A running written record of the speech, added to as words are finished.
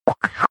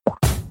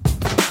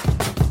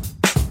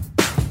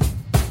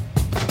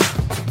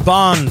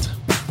Bond.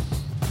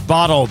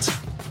 Bottled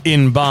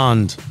in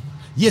Bond.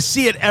 You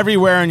see it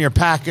everywhere in your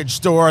package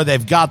store.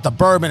 They've got the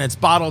bourbon. It's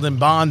bottled in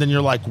Bond. And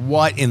you're like,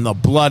 what in the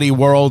bloody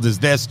world is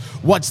this?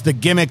 What's the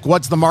gimmick?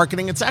 What's the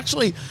marketing? It's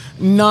actually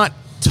not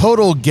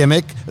total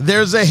gimmick.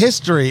 There's a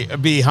history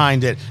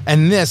behind it.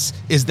 And this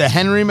is the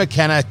Henry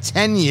McKenna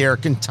 10-year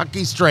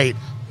Kentucky Straight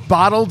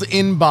bottled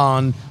in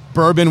Bond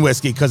bourbon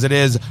whiskey, because it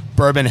is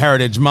Bourbon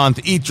Heritage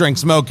Month. Eat, drink,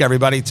 smoke,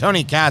 everybody.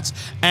 Tony Katz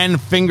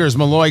and Fingers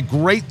Malloy,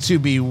 great to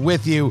be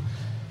with you.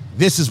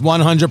 This is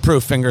 100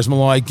 proof, Fingers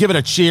Malloy. Give it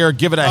a cheer,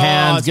 give it a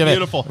hand. It's give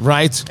beautiful.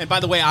 Right? And by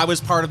the way, I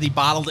was part of the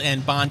Bottled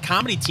and Bond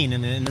comedy team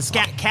in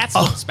the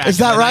Cats back is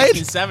that in the right?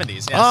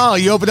 1970s. Yes. Oh,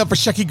 you opened up for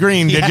Shecky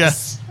Green, did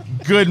Yes.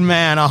 you? Good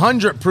man.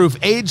 100 proof,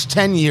 aged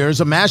 10 years,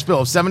 a mash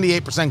bill of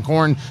 78%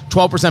 corn,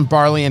 12%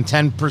 barley, and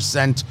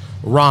 10%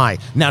 rye.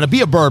 Now, to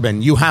be a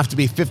bourbon, you have to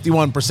be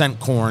 51%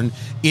 corn.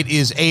 It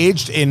is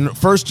aged in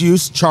first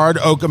use charred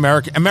oak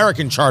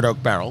American charred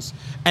oak barrels,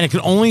 and it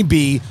can only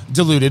be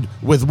diluted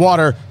with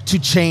water to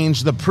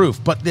change the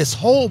proof. But this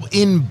whole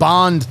in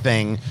Bond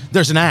thing,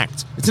 there's an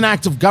act. It's an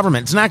act of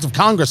government. It's an act of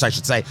Congress, I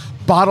should say.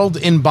 Bottled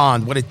in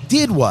Bond. What it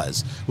did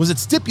was it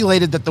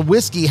stipulated that the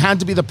whiskey had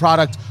to be the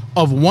product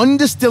of one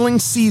distilling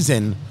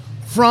season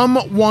from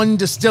one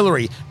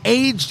distillery,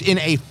 aged in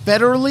a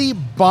federally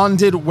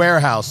bonded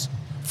warehouse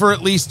for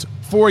at least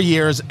 4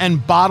 years,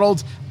 and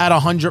bottled at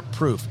 100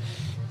 proof.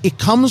 It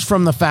comes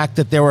from the fact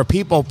that there were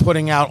people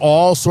putting out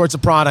all sorts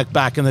of product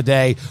back in the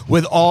day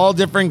with all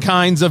different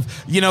kinds of,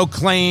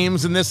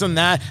 claims and this and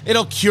that.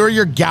 It'll cure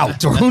your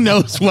gout, or who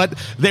knows what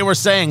they were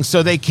saying.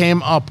 So they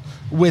came up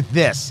with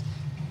this.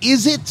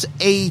 Is it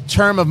a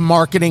term of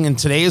marketing in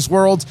today's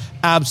world?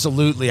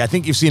 Absolutely. I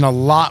think you've seen a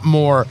lot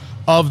more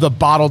of the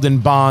bottled in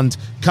Bond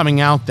coming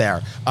out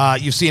there.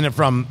 You've seen it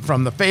from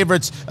the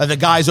favorites. The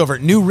guys over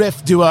at New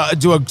Riff do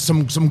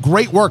some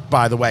great work,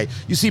 by the way.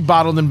 You see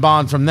bottled in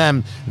Bond from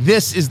them.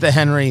 This is the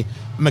Henry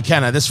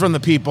McKenna. This is from the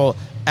people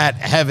at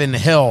Heaven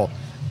Hill.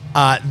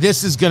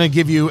 This is going to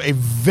give you a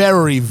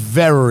very,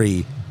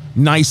 very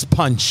nice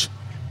punch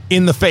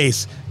in the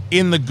face,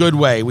 in the good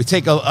way. We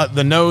take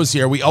the nose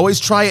here. We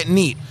always try it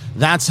neat.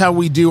 That's how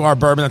we do our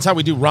bourbon. That's how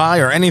we do rye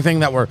or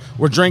anything that we're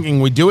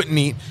drinking. We do it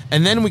neat,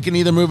 and then we can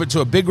either move it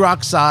to a Big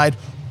Rock side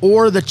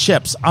or the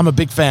chips. I'm a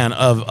big fan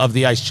of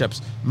the ice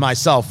chips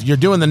myself. You're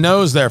doing the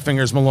nose there,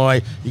 Fingers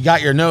Malloy. You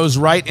got your nose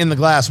right in the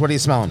glass. What are you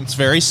smelling? It's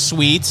very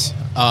sweet.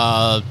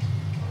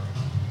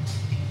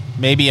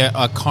 Maybe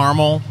a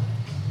caramel.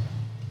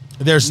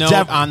 There's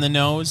note on the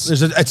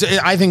nose.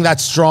 I think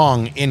that's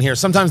strong in here.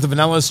 Sometimes the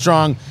vanilla is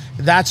strong.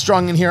 That's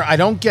strong in here. I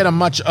don't get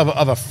much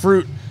of a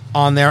fruit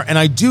on there, and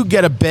I do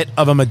get a bit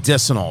of a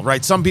medicinal,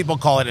 right? Some people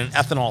call it an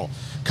ethanol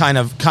kind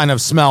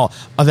of smell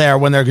there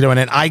when they're doing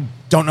it. I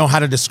don't know how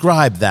to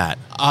describe that.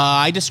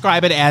 I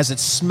describe it as it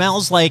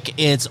smells like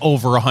it's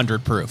over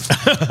 100 proof.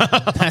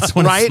 That's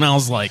what right? It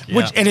smells like.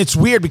 Yeah. And it's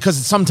weird because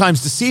it's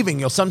sometimes deceiving.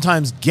 You'll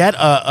sometimes get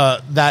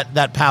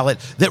that palate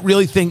that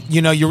really think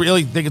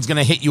it's going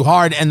to hit you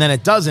hard, and then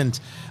it doesn't.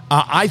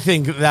 I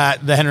think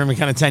that the Henry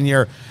McKenna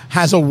 10-year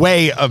has a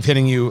way of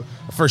hitting you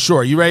for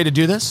sure. You ready to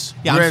do this?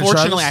 Yeah,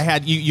 unfortunately, I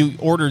had you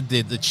ordered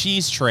the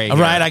cheese tray.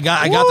 Right, I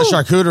got the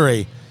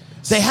charcuterie.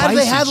 They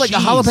had like a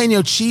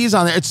jalapeno cheese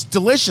on there. It's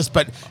delicious,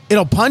 but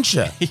it'll punch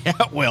you. Yeah,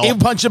 it will. It'll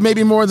punch you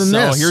maybe more than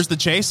this. So here's the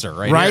chaser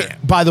right here.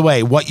 By the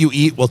way, what you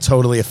eat will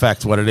totally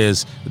affect what it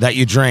is that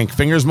you drink.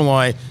 Fingers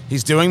Malloy,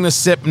 he's doing the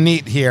sip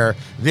neat here.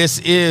 This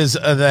is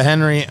the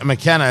Henry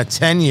McKenna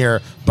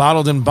 10-year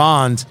bottled in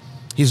Bond.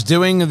 He's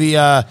doing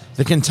the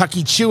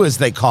Kentucky Chew, as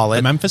they call it.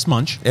 The Memphis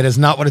Munch. It is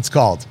not what it's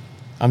called.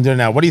 I'm doing it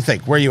now. What do you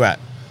think? Where are you at?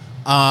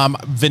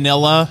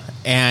 Vanilla,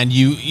 and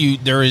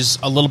there is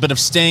a little bit of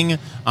sting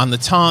on the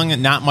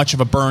tongue, not much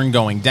of a burn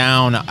going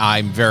down.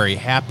 I'm very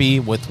happy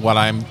with what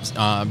I'm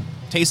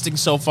tasting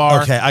so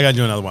far. Okay, I gotta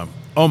do another one.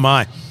 Oh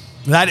my,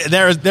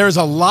 there's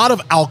a lot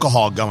of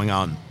alcohol going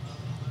on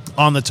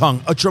the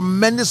tongue. A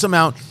tremendous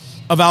amount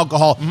of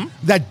alcohol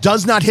that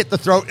does not hit the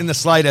throat in the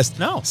slightest.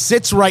 No,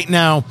 sits right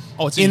now.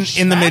 Oh, it's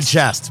in the mid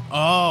chest.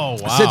 Oh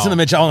wow, sits in the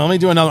mid chest. Let me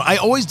do another. I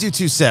always do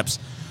 2 sips.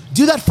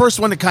 Do that first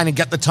one to kind of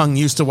get the tongue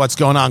used to what's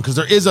going on, because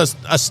there is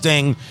a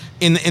sting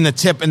in the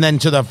tip and then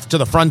to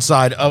the front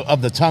side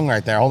of the tongue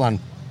right there. Hold on.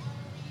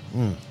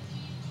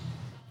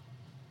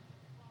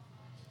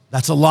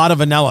 That's a lot of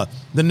vanilla.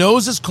 The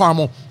nose is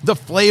caramel. The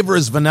flavor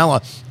is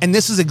vanilla. And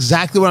this is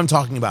exactly what I'm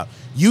talking about.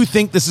 You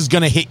think this is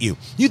going to hit you.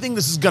 You think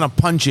this is going to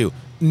punch you.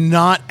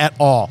 Not at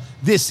all.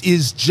 This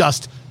is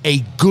just a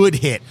good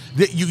hit.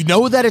 You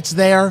know that it's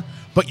there,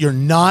 but you're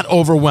not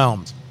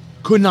overwhelmed.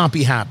 Could not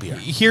be happier.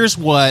 Here's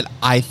what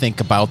I think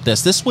about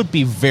this. This would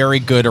be very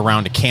good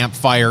around a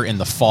campfire in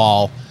the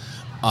fall.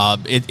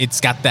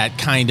 It's got that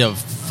kind of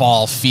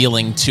fall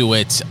feeling to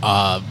it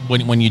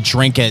when you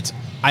drink it.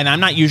 And I'm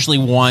not usually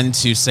one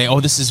to say, oh,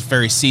 this is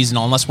very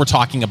seasonal, unless we're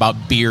talking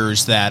about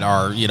beers that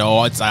are,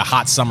 it's a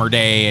hot summer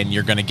day and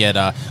you're going to get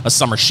a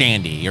summer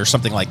shandy or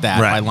something like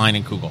that by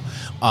Leinenkugel.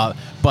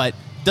 But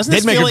doesn't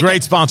this They'd make a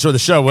great sponsor of the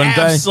show, wouldn't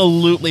they?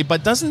 Absolutely.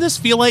 But doesn't this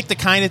feel like the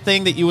kind of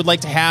thing that you would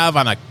like to have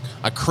on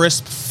a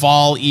crisp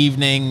fall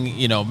evening,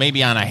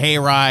 maybe on a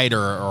hayride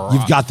or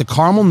you've got the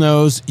caramel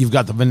nose, you've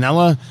got the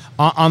vanilla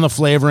on the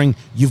flavoring,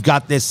 you've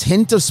got this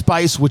hint of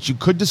spice, which you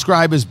could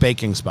describe as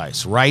baking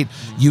spice, right?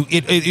 You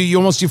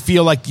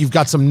feel like you've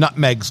got some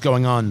nutmegs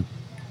going on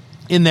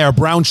in there,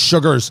 brown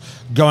sugars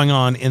going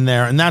on in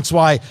there, and that's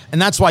why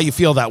you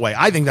feel that way.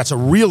 I think that's a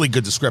really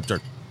good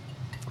descriptor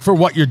for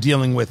what you're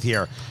dealing with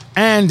here,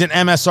 and an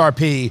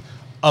MSRP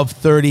of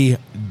 $30.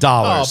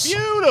 Oh,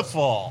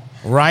 beautiful!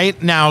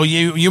 Right now,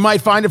 you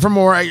might find it for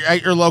more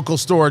at your local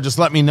store. Just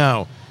let me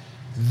know.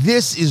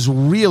 This is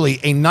really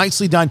a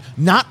nicely done,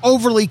 not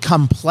overly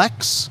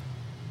complex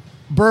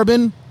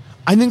bourbon.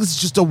 I think this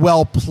is just a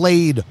well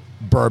played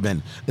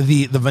bourbon.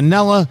 The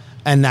vanilla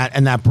and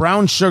that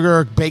brown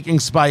sugar baking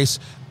spice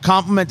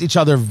complement each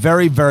other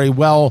very, very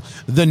well.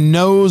 The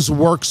nose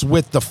works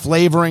with the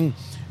flavoring.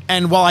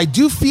 And while I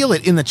do feel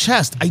it in the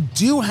chest, I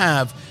do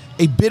have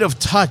a bit of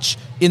touch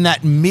in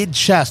that mid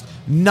chest,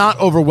 not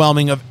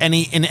overwhelming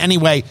in any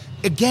way.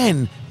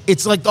 Again,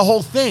 it's like the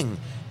whole thing.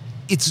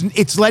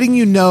 It's letting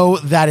you know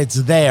that it's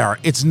there.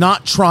 It's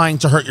not trying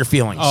to hurt your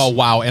feelings. Oh,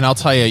 wow. And I'll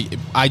tell you,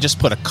 I just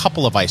put a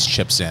couple of ice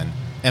chips in,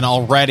 and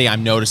already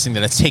I'm noticing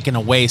that it's taken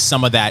away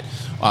some of that,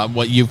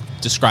 what you've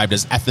described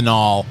as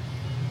ethanol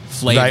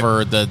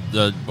flavor,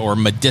 right, or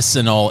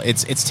medicinal.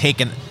 It's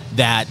taken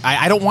that.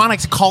 I don't want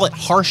to call it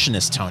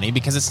harshness, Tony,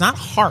 because it's not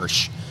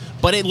harsh,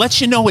 but it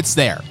lets you know it's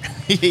there.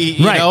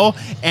 you right. know,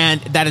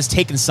 and that has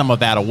taken some of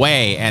that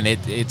away, and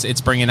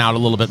it's bringing out a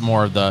little bit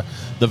more of the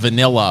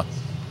vanilla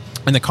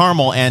and the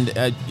caramel, and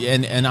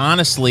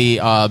honestly,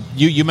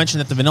 you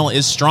mentioned that the vanilla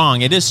is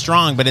strong. It is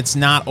strong, but it's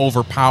not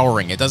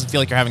overpowering. It doesn't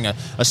feel like you're having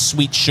a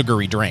sweet,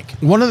 sugary drink.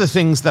 One of the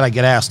things that I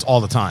get asked all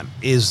the time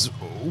is,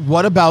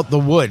 what about the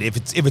wood? If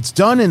it's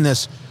done in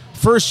this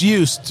first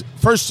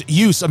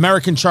use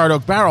American charred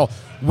oak barrel,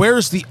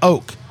 where's the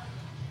oak?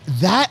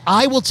 That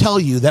I will tell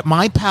you that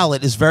my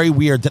palate is very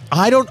weird, that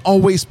I don't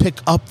always pick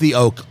up the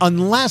oak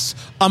unless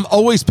I'm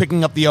always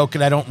picking up the oak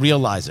and I don't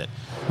realize it.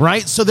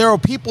 Right? So there are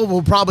people who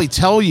will probably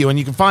tell you, and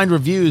you can find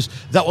reviews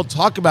that will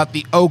talk about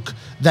the oak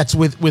that's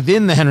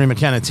within the Henry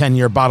McKenna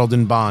 10-year bottled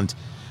in bond.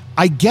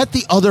 I get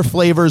the other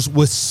flavors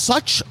with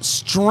such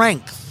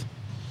strength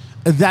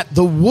that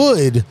the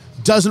wood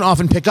doesn't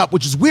often pick up,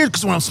 which is weird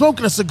because when I'm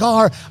smoking a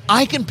cigar,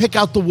 I can pick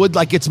out the wood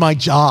like it's my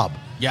job.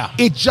 Yeah.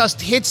 It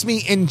just hits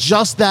me in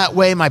just that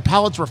way. My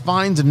palate's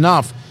refined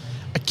enough.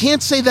 I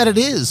can't say that it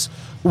is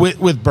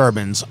with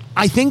bourbons.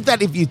 I think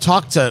that if you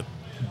talk to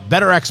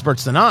better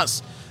experts than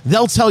us,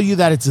 they'll tell you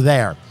that it's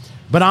there.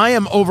 But I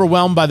am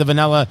overwhelmed by the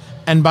vanilla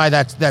and by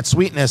that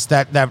sweetness,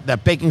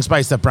 that baking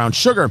spice, that brown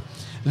sugar,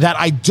 that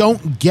I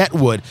don't get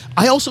wood.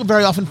 I also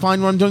very often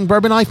find when I'm doing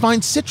bourbon, I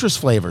find citrus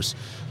flavors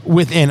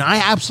within. I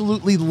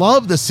absolutely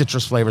love the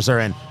citrus flavors they're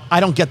in.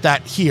 I don't get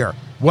that here.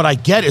 What I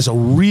get is a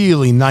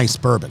really nice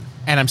bourbon.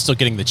 And I'm still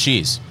getting the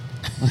cheese.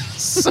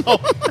 So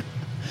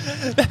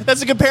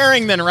that's a good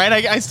pairing then, right?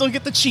 I still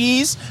get the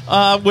cheese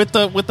with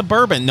the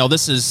bourbon. No,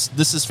 this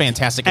is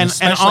fantastic, and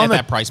especially at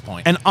that price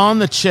point. And on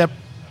the chip,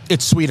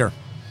 it's sweeter.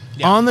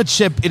 Yeah. On the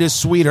chip, it is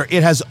sweeter.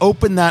 It has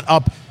opened that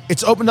up.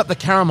 It's opened up the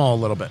caramel a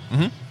little bit,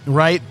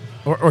 right?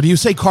 Or do you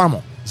say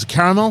caramel? Is it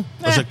caramel?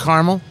 Or is it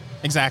caramel?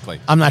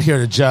 Exactly. I'm not here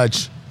to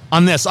judge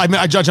on this.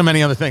 I judge on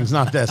many other things,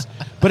 not this.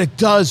 But it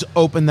does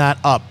open that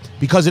up.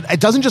 Because it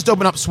doesn't just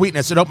open up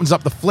sweetness, it opens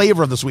up the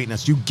flavor of the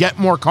sweetness. You get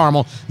more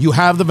caramel, you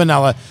have the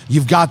vanilla,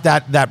 you've got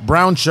that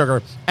brown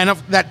sugar, and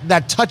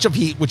that touch of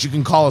heat, which you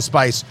can call a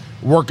spice,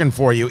 working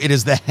for you. It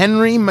is the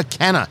Henry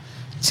McKenna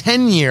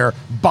 10-year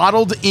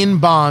bottled in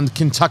bond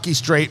Kentucky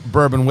straight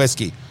bourbon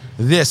whiskey.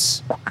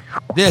 This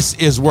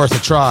is worth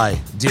a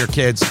try, dear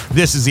kids.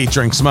 This is Eat,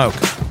 Drink, Smoke.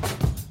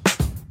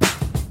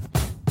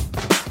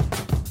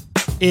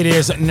 It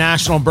is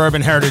National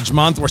Bourbon Heritage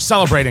Month. We're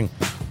celebrating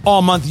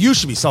all month. You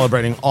should be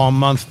celebrating all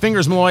month.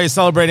 Fingers Malloy is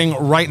celebrating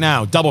right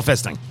now. Double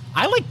fisting.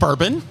 I like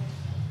bourbon.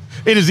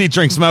 It is Eat,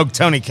 Drink, Smoke.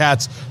 Tony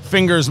Katz,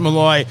 Fingers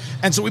Malloy.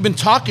 And so we've been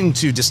talking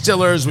to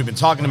distillers. We've been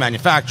talking to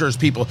manufacturers,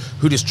 people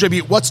who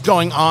distribute. What's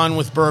going on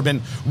with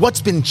bourbon?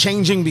 What's been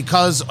changing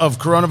because of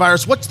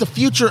coronavirus? What's the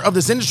future of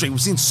this industry?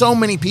 We've seen so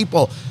many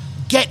people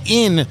get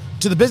in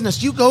to the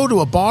business. You go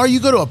to a bar,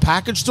 you go to a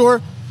package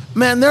store,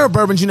 man, there are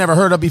bourbons you never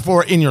heard of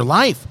before in your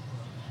life.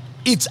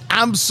 It's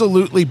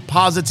absolutely,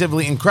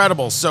 positively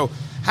incredible. So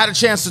had a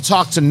chance to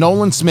talk to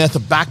Nolan Smith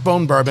of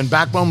Backbone Bourbon,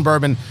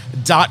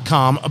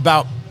 backbonebourbon.com,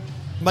 about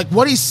like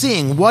what he's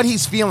seeing, what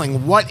he's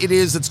feeling, what it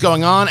is that's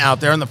going on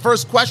out there. And the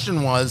first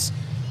question was,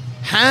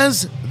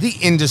 has the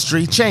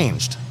industry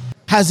changed?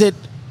 Has it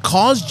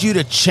caused you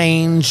to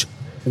change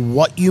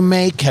what you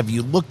make? Have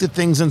you looked at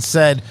things and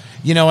said,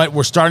 you know what,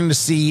 we're starting to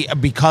see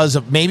because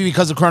of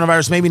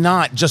coronavirus, maybe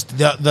not, just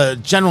the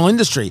general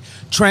industry,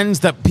 trends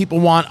that people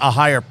want a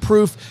higher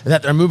proof,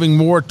 that they're moving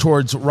more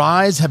towards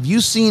rise. Have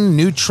you seen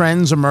new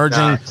trends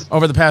emerging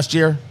over the past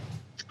year?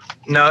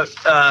 No,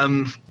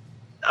 I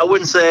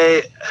wouldn't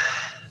say,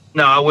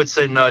 no, I would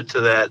say no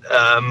to that.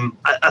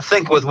 I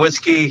think with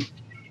whiskey,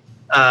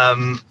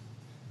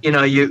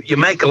 you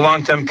make a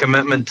long-term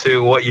commitment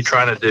to what you're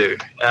trying to do.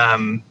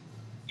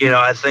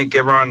 I think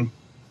I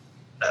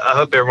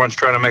hope everyone's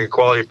trying to make a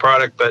quality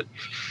product, but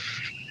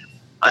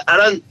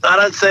I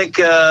don't think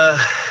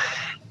that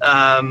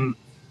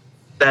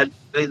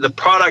the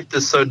product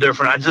is so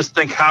different. I just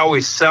think how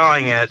we're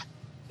selling it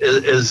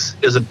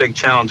is a big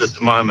challenge at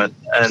the moment,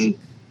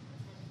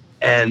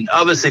 and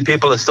obviously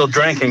people are still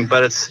drinking,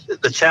 but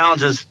the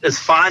challenge is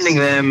finding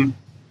them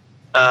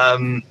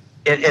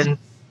in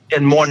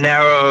more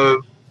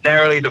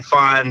narrowly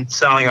defined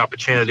selling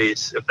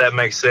opportunities, if that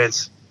makes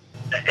sense.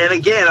 And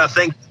again, I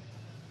think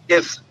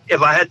if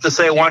I had to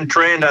say one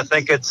trend, I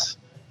think it's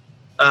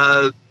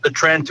the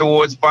trend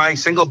towards buying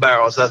single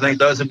barrels. I think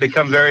those have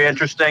become very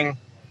interesting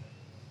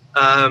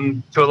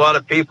to a lot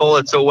of people.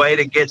 It's a way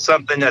to get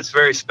something that's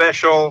very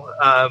special.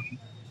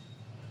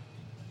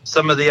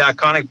 Some of the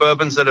iconic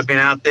bourbons that have been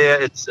out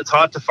there, it's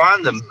hard to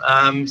find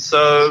them.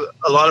 So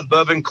a lot of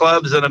bourbon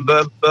clubs and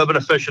bourbon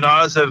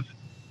aficionados have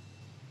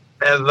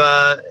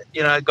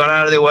gone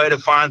out of their way to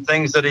find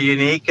things that are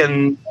unique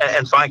and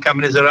find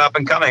companies that are up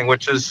and coming,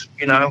 which is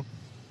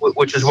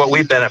what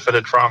we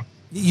benefited from.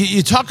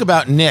 You talk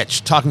about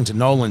niche, talking to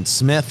Nolan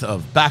Smith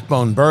of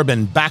Backbone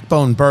Bourbon,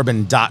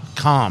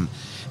 backbonebourbon.com.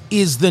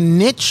 Is the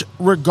niche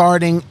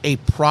regarding a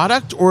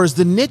product, or is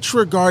the niche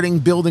regarding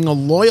building a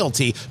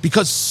loyalty?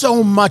 Because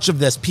so much of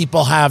this,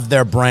 people have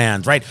their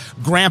brand, right?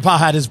 Grandpa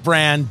had his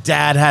brand,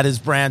 Dad had his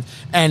brand,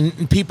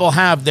 and people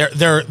have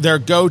their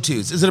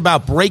go-tos. Is it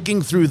about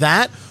breaking through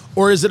that,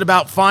 or is it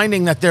about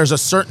finding that there's a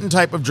certain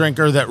type of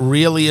drinker that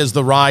really is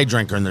the rye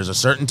drinker, and there's a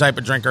certain type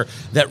of drinker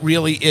that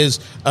really is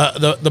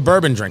the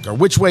bourbon drinker?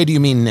 Which way do you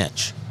mean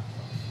niche?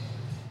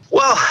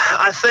 Well,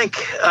 I think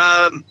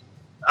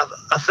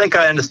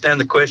I understand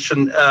the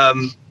question.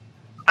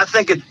 I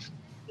think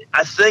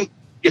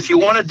if you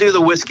want to do the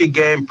whiskey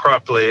game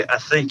properly, I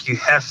think you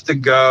have to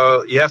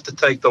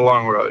take the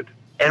long road.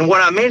 And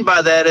what I mean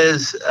by that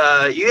is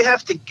I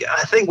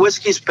think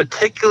whiskey is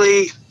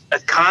particularly a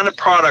kind of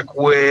product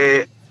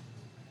where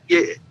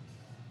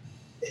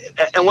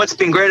and what's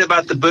been great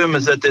about the boom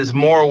is that there's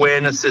more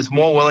awareness, there's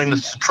more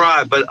willingness to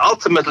try, but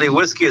ultimately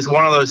whiskey is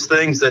one of those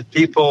things that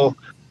people,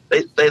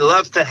 they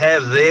love to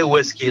have their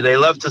whiskey. They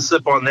love to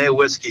sip on their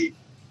whiskey.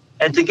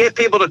 And to get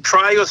people to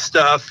try your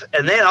stuff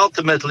and then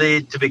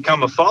ultimately to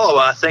become a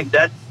follower, I think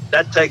that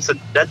takes a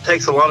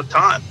lot of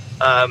time.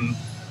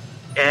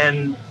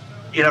 And,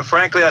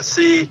 frankly, I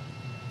see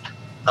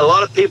a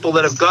lot of people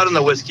that have got in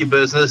the whiskey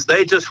business,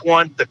 they just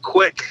want the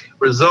quick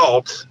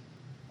result.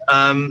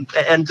 And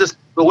just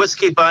the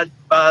whiskey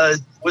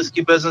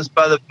business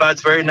by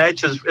its very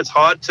nature, it's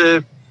hard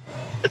to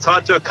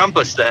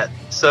accomplish that.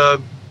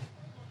 So,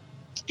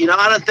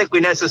 I don't think we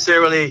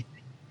necessarily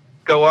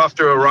go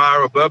after a rye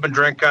or a bourbon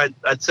drink.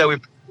 I'd say we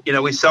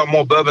sell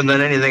more bourbon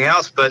than anything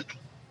else, but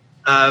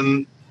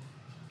we're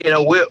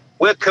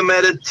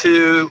committed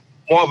to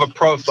more of a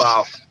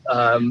profile.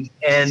 And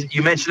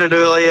you mentioned it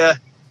earlier.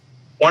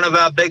 One of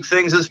our big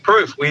things is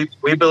proof. We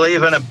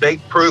believe in a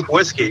big proof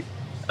whiskey.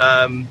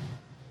 And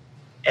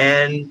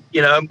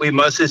we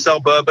mostly sell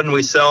bourbon.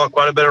 We sell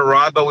quite a bit of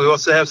rye, but we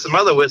also have some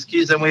other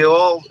whiskeys, and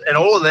all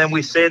of them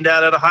we send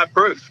out at a high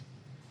proof.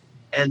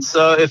 And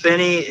so if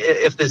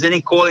there's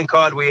any calling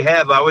card we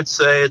have, I would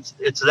say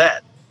it's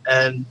that.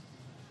 And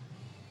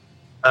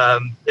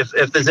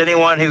if there's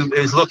anyone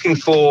who's looking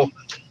for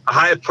a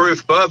higher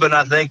proof bourbon,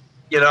 I think,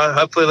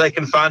 hopefully they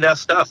can find our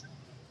stuff.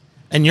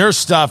 And your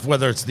stuff,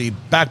 whether it's the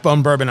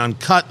Backbone Bourbon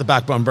Uncut, the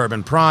Backbone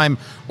Bourbon Prime,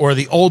 or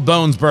the Old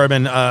Bones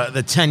Bourbon,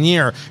 the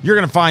 10-year, you're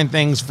going to find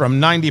things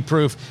from 90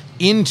 proof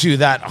into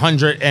that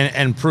 100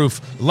 and proof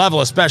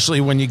level,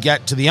 especially when you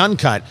get to the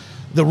Uncut.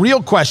 The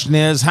real question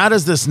is, how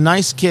does this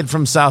nice kid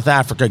from South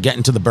Africa get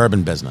into the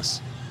bourbon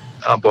business?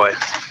 Oh, boy.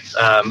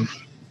 Well,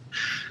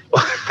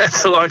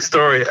 that's a long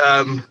story.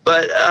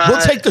 But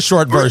we'll take the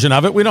short version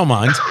of it. We don't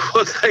mind.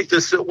 We'll take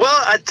this. Well,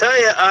 I tell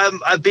you,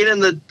 I've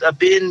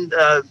been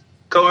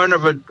co-owner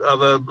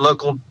of a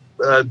local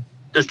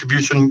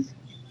distribution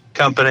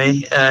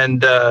company,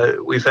 and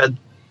we've had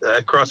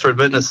Crossroad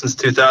Vintners since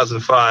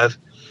 2005.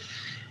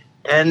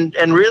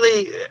 And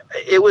really,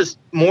 it was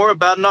more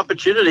about an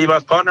opportunity. My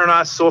partner and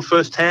I saw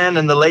firsthand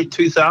in the late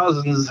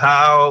 2000s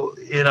how,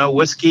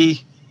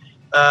 whiskey,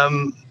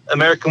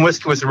 American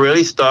whiskey was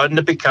really starting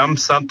to become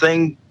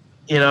something,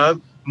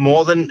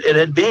 more than it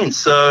had been.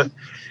 So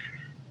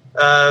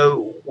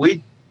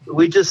we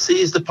just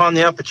seized upon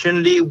the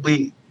opportunity.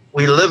 We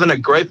live in a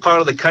great part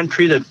of the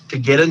country to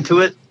get into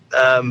it.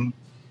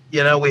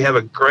 We have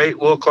a great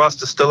world-class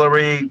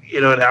distillery,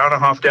 an hour and a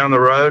half down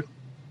the road.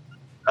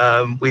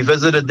 We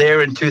visited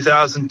there in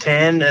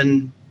 2010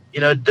 and,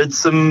 did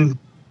some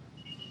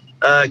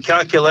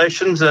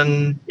calculations,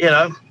 and,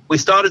 we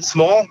started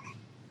small,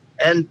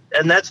 and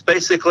that's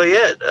basically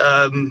it.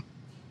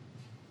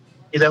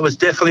 It was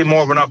definitely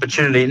more of an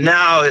opportunity.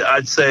 Now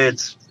I'd say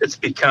it's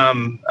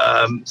become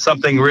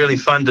something really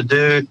fun to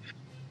do.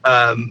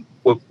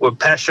 We're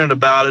passionate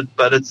about it,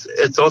 but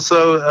it's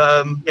also,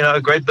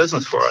 a great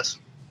business for us.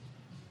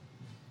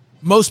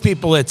 Most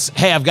people, it's,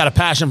 hey, I've got a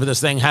passion for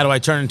this thing. How do I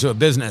turn it into a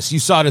business? You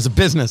saw it as a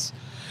business.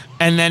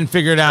 and then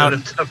figured out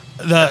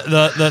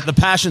the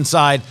passion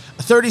side.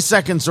 30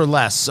 seconds or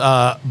less.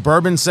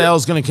 Bourbon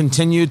sales going to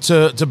continue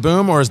to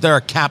boom, or is there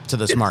a cap to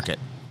this market?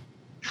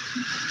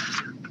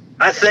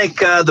 I think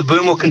the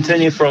boom will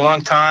continue for a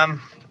long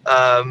time.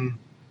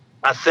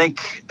 I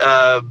think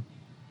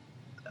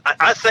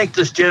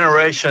this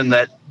generation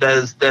that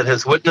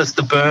has witnessed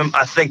the boom,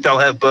 I think they'll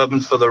have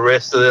bourbon for the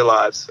rest of their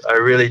lives. I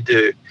really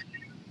do.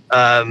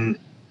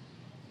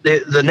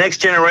 The next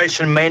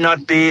generation may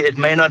not be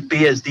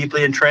as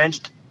deeply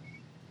entrenched,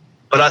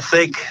 but I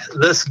think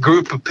this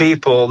group of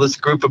people, this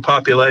group of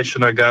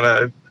population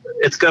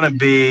it's gonna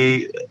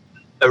be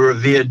a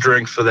revered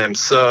drink for them.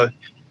 So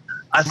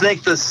I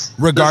think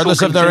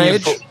regardless of their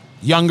age,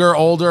 younger,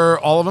 older,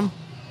 all of them.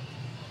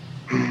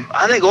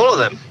 I think all of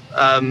them.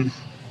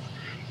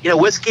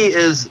 Whiskey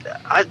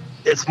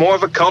it's more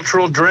of a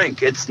cultural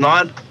drink. It's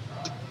not.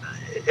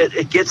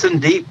 It gets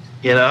in deep,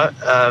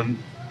 and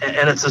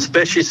it's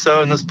especially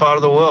so in this part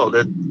of the world.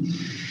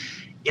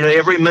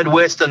 Every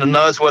Midwesterner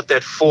knows what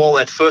that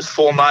first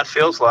fall night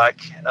feels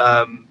like,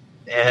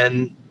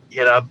 and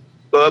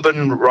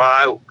bourbon,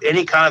 rye,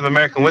 any kind of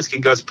American whiskey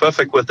goes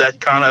perfect with that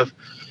kind of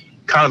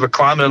a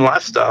climate and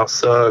lifestyle.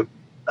 So,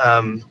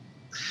 I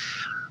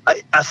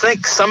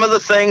think some of the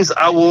things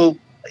I will,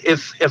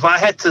 if I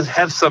had to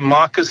have some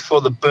markers for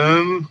the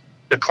boom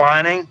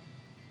declining,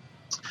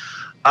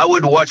 I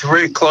would watch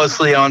very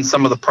closely on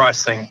some of the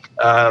pricing.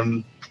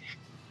 And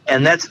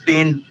that's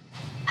been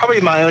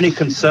probably my only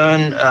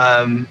concern,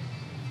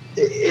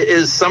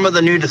 is some of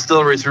the new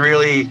distilleries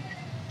really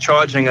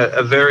charging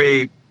a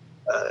very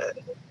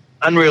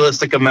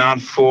unrealistic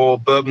amount for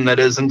bourbon that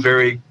isn't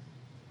very,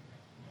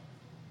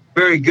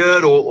 very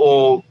good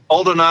or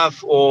old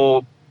enough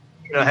or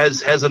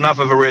has enough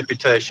of a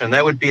reputation.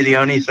 That would be the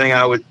only thing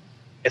I would.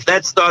 If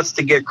that starts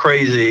to get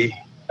crazy,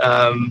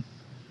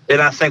 then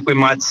I think we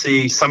might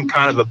see some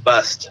kind of a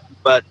bust.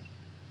 But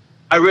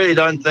I really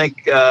don't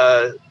think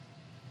there's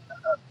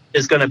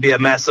going to be a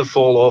massive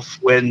fall off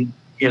when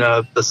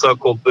the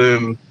so-called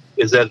boom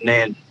is at an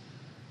end.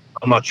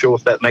 I'm not sure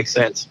if that makes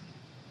sense.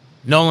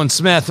 Nolan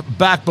Smith,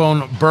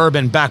 Backbone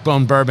Bourbon,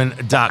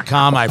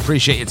 backbonebourbon.com. I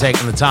appreciate you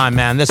taking the time,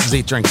 man. This is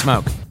Eat, Drink,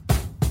 Smoke.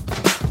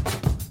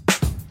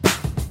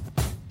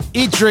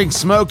 Eat, Drink,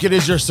 Smoke. It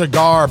is your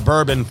cigar,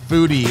 bourbon,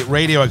 foodie,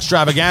 radio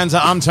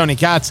extravaganza. I'm Tony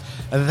Katz.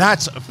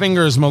 That's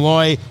Fingers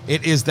Malloy.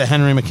 It is the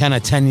Henry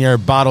McKenna 10-year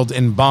bottled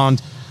in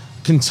bond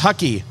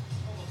Kentucky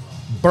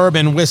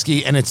bourbon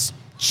whiskey, and it's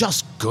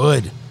just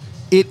good.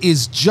 It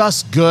is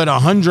just good,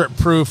 100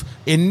 proof,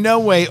 in no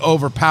way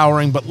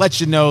overpowering, but lets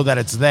you know that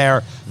it's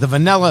there. The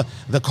vanilla,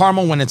 the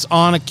caramel, when it's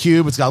on a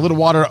cube, it's got a little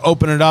water to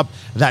open it up.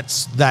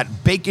 That's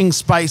that baking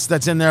spice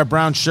that's in there,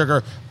 brown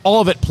sugar, all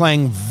of it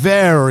playing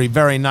very,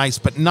 very nice,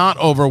 but not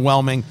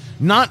overwhelming,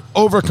 not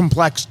over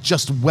complex,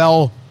 just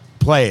well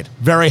played.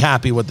 Very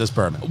happy with this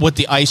bourbon. With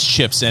the ice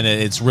chips in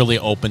it, it's really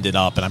opened it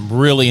up, and I'm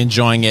really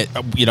enjoying it.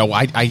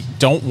 I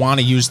don't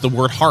want to use the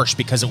word harsh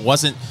because it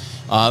wasn't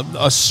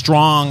a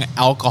strong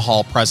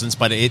alcohol presence,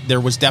 but there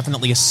was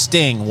definitely a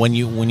sting when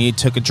you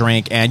took a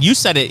drink. And you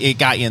said it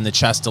got you in the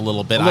chest a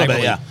little bit.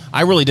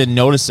 I really didn't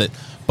notice it,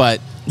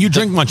 but you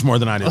drink much more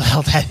than I do.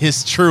 Well, that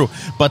is true.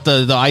 But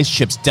the ice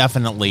chips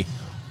definitely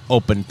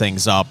opened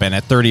things up, and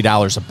at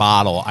 $30 a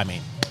bottle, I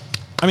mean,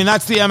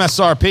 that's the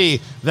MSRP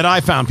that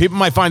I found. People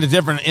might find it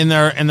different in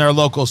their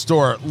local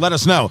store. Let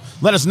us know.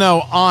 Let us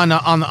know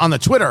on the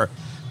Twitter.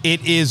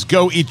 It is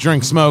Go Eat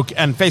Drink Smoke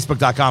and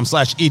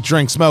Facebook.com/Eat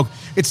Drink Smoke.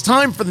 It's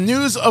time for the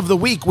news of the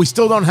week. We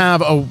still don't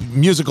have a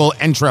musical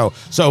intro,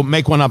 so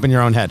make one up in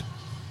your own head.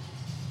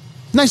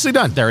 Nicely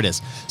done. There it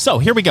is. So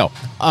here we go.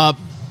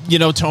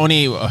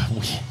 Tony,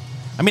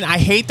 I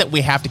hate that we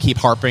have to keep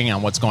harping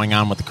on what's going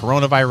on with the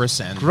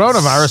coronavirus and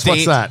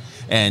what's that?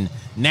 And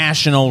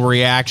national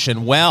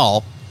reaction.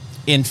 Well,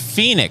 in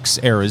Phoenix,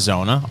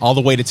 Arizona, all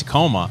the way to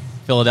Tacoma,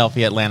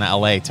 Philadelphia, Atlanta,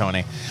 L.A.,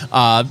 Tony.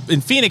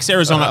 In Phoenix,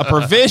 Arizona, a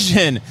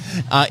provision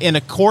in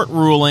a court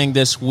ruling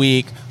this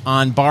week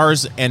on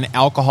bars and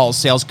alcohol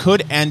sales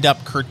could end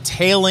up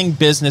curtailing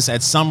business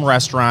at some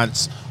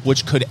restaurants,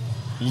 which could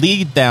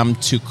lead them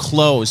to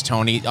close,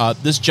 Tony.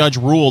 This judge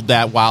ruled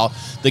that while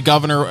the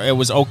governor, it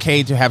was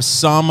okay to have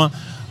some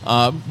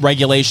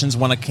regulations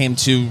when it came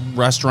to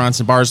restaurants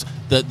and bars,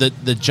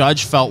 the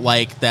judge felt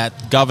like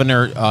that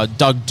Governor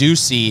Doug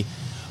Ducey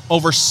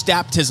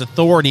overstepped his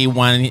authority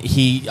when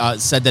he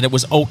said that it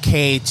was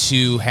okay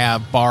to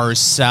have bars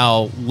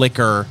sell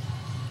liquor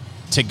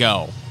to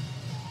go.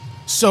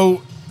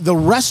 So the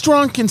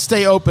restaurant can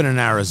stay open in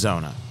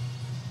Arizona.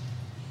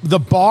 The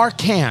bar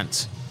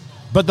can't.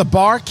 But the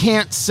bar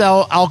can't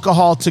sell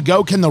alcohol to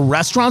go. Can the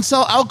restaurant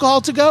sell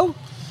alcohol to go?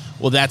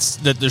 Well,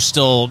 there's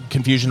still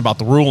confusion about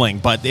the ruling.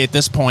 But at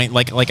this point,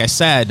 like I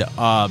said,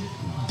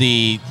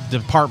 the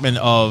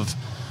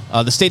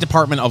State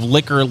Department of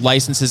Liquor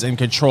Licenses and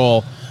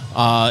Control,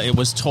 it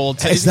was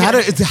told.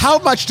 How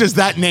much does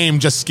that name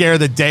just scare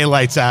the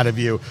daylights out of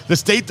you? The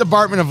State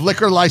Department of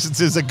Liquor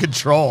Licenses and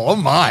Control. Oh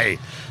my,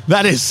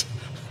 that is.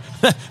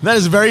 That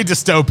is very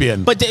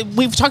dystopian. But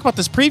we've talked about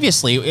this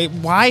previously.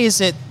 Why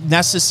is it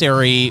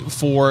necessary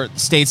for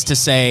states to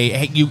say,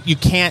 hey, you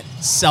can't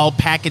sell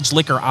packaged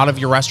liquor out of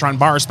your restaurant and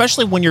bar,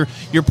 especially when you're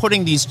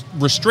putting these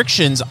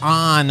restrictions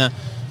on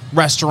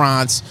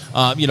restaurants,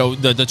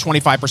 the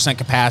 25%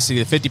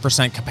 capacity, the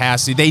 50%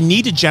 capacity. They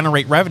need to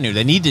generate revenue.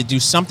 They need to do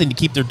something to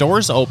keep their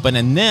doors open,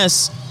 and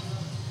this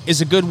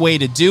is a good way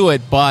to do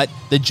it. But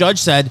the judge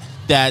said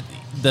that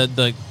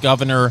the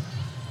governor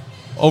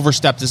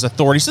overstepped his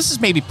authority. So this is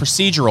maybe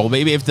procedural.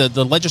 Maybe if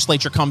the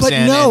legislature comes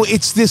in. But no,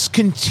 it's this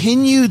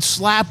continued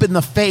slap in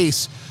the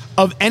face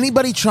of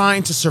anybody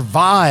trying to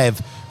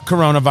survive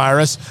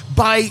coronavirus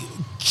by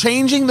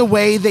changing the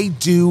way they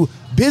do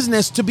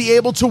business to be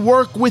able to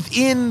work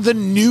within the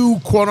new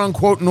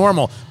quote-unquote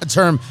normal, a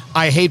term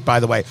I hate, by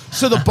the way.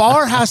 So the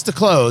bar has to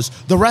close,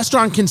 the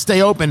restaurant can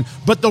stay open,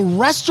 but the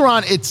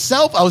restaurant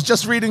itself, I was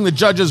just reading the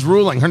judge's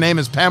ruling. Her name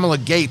is Pamela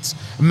Gates,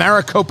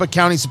 Maricopa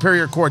County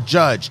Superior Court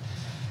judge.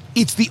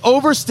 It's the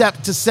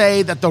overstep to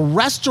say that the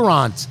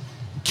restaurant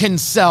can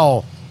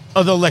sell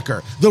the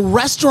liquor. The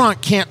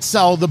restaurant can't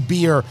sell the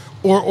beer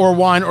or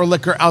wine or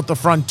liquor out the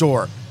front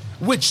door,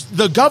 which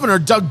the governor,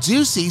 Doug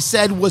Ducey,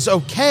 said was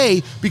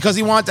okay because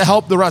he wanted to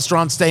help the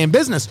restaurant stay in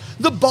business.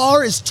 The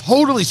bar is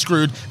totally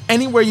screwed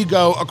anywhere you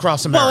go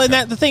across America.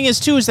 Well, and the thing is,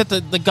 too, is that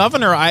the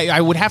governor,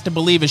 I would have to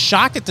believe, is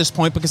shocked at this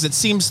point because it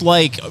seems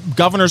like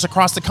governors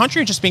across the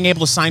country are just being able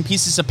to sign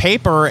pieces of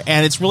paper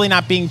and it's really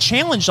not being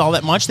challenged all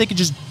that much. They could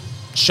just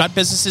shut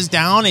businesses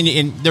down,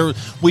 and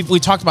we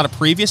talked about it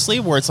previously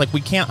where it's like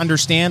we can't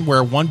understand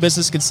where one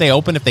business can stay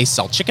open if they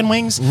sell chicken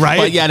wings, right?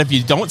 But yet if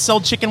you don't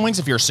sell chicken wings,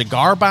 if you're a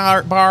cigar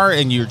bar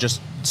and you're just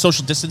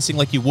social distancing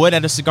like you would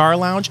at a cigar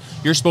lounge,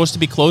 you're supposed to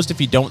be closed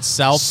if you don't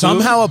sell food.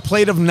 Somehow a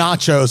plate of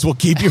nachos will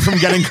keep you from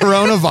getting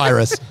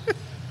coronavirus.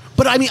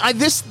 But I mean,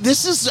 this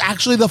is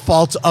actually the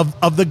fault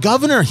of the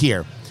governor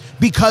here.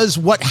 Because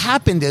what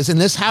happened is, and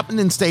this happened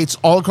in states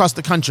all across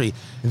the country,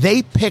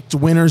 they picked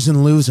winners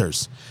and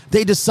losers.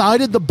 They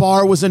decided the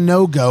bar was a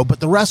no-go, but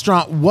the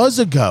restaurant was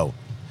a go.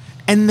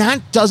 And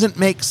that doesn't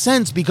make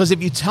sense because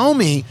if you tell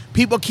me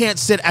people can't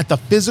sit at the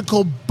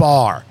physical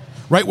bar,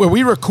 right, where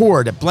we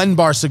record at Blend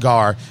Bar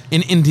Cigar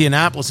in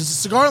Indianapolis, it's a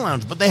cigar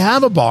lounge, but they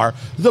have a bar.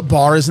 The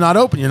bar is not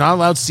open. You're not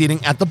allowed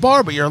seating at the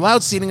bar, but you're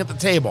allowed seating at the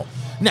table.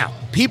 Now,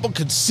 people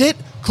could sit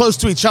close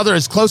to each other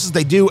as close as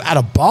they do at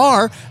a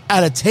bar,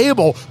 at a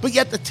table, but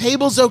yet the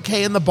table's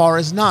okay and the bar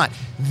is not.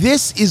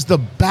 This is the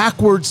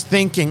backwards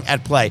thinking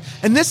at play.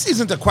 And this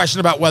isn't a question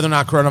about whether or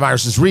not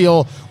coronavirus is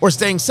real or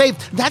staying safe.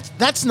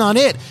 That's not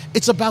it.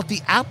 It's about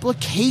the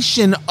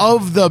application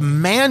of the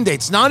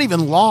mandates, not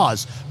even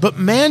laws, but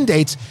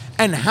mandates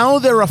and how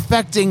they're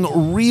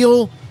affecting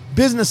real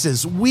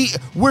businesses.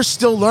 We're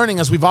still learning,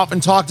 as we've often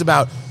talked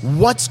about,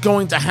 what's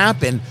going to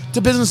happen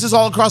to businesses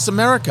all across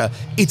America.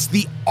 It's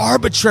the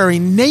arbitrary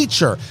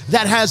nature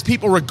that has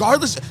people,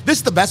 regardless, this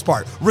is the best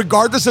part,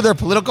 regardless of their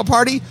political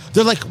party,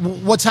 they're like,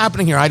 what's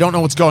happening here? I don't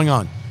know what's going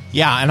on.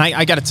 Yeah, and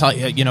I got to tell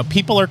you,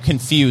 people are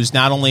confused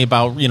not only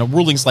about,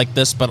 rulings like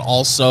this, but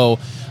also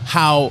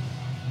how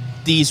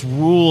these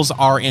rules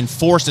are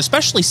enforced,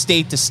 especially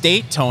state to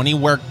state, Tony,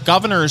 where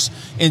governors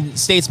in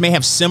states may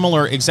have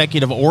similar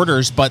executive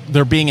orders, but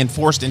they're being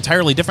enforced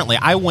entirely differently.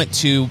 I went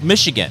to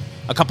Michigan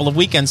a couple of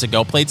weekends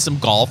ago, played some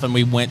golf, and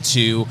we went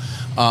to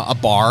a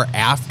bar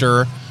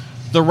after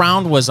the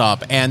round was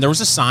up, and there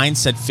was a sign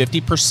said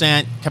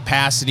 50%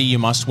 capacity, you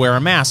must wear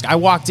a mask. I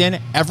walked in,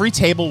 every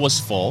table was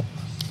full.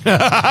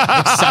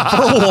 Except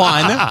for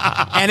one,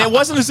 and it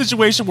wasn't a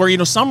situation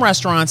where some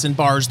restaurants and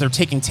bars they're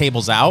taking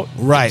tables out.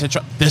 Right.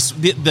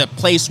 The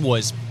place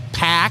was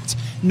packed.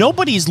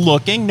 Nobody's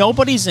looking.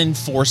 Nobody's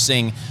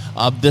enforcing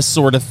this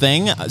sort of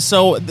thing.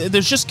 So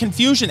there's just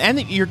confusion,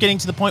 and you're getting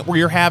to the point where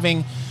you're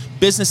having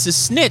businesses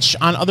snitch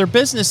on other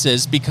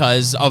businesses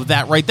because of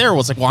that right there.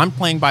 It's like, well, I'm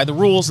playing by the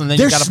rules, and then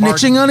they're you've got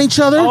snitching on each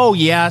other. Oh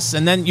yes,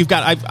 and then you've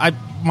got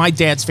my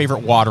dad's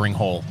favorite watering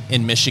hole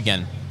in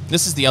Michigan.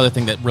 This is the other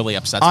thing that really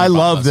upsets me. I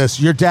love this.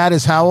 Your dad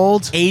is how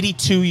old?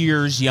 82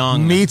 years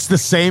young. Meets the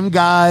same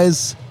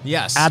guys.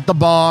 Yes. At the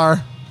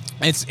bar.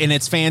 It's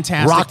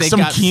fantastic. Rock they some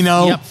got,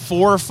 Kino. Yep,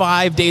 4 or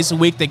 5 days a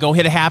week. They go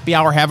hit a happy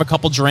hour, have a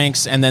couple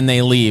drinks, and then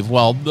they leave.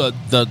 Well,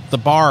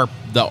 the bar,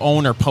 the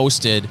owner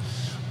posted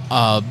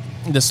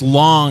this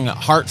long,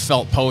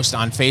 heartfelt post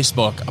on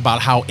Facebook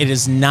about how it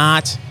is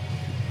not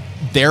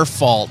their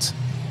fault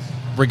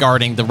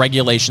regarding the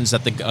regulations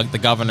that the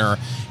governor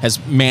has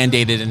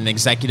mandated in an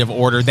executive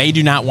order. They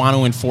do not want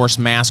to enforce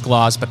mask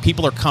laws, but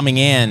people are coming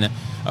in,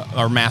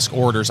 or mask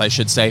orders, I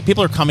should say.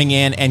 People are coming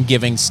in and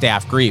giving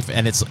staff grief,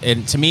 and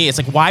to me, it's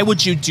like, why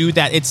would you do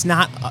that? It's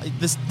not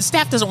the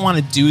staff doesn't want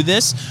to do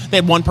this. They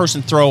had one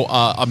person throw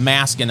a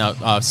mask in a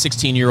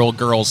 16-year-old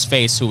girl's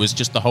face who was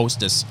just the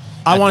hostess.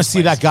 I want to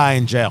see that guy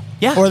in jail,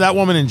 or that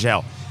woman in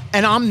jail,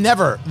 and I'm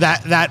never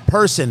that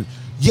person.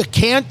 You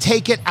can't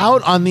take it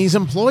out on these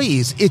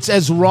employees. It's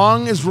as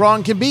wrong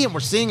can be, and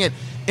we're seeing it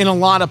in a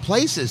lot of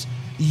places.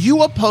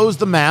 You oppose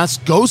the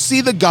mask, go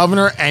see the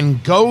governor,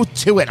 and go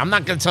to it. I'm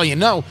not going to tell you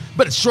no,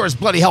 but it's sure as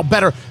bloody hell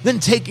better than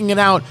taking it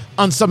out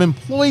on some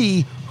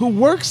employee who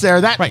works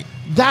there. Right.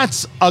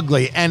 That's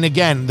ugly. And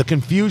again, the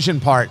confusion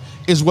part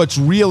is what's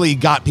really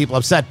got people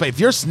upset. But if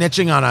you're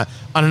snitching on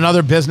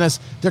another business,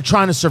 they're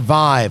trying to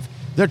survive.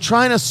 They're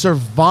trying to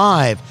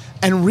survive.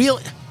 And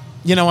really,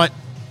 you know what?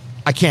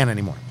 I can't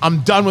anymore.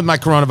 I'm done with my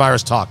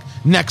coronavirus talk.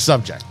 Next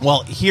subject.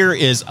 Well, here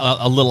is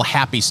a little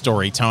happy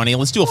story, Tony.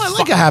 Let's do I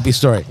like a happy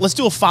story. Let's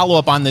do a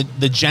follow-up on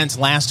the gents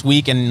last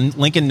week in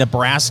Lincoln,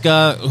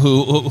 Nebraska,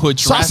 who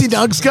addressed... Saucy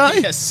Nugs guy?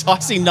 Yes,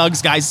 Saucy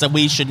Nugs guy said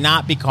we should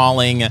not be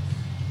calling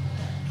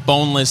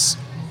boneless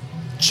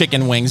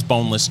chicken wings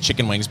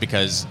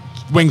because...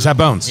 Wings have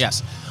bones.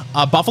 Yes.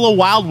 Buffalo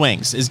Wild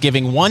Wings is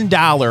giving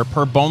 $1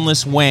 per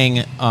boneless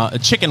wing, a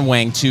chicken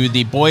wing, to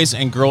the Boys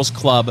and Girls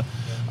Club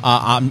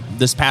on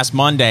this past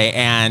Monday,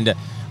 and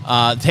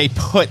they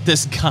put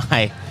this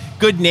guy,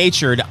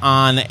 good-natured,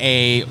 on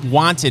a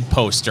wanted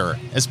poster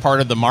as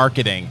part of the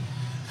marketing.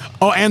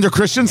 Oh, Andrew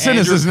Christensen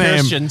is his name.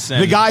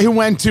 Christensen. The guy who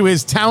went to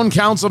his town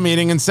council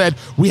meeting and said,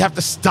 we have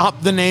to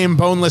stop the name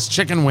boneless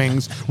chicken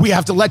wings. We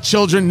have to let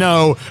children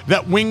know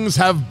that wings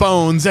have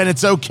bones and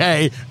it's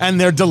okay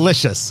and they're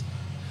delicious.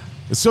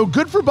 So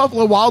good for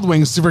Buffalo Wild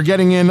Wings for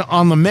getting in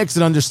on the mix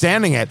and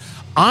understanding it.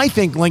 I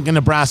think Lincoln,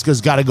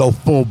 Nebraska's got to go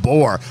full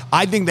bore.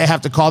 I think they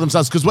have to call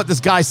themselves, because what this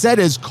guy said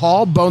is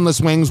call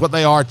boneless wings what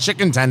they are,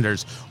 chicken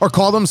tenders, or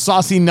call them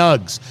Saucy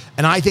Nugs.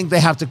 And I think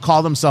they have to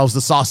call themselves the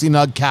Saucy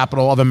Nug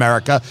capital of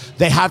America.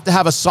 They have to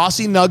have a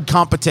Saucy Nug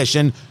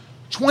competition.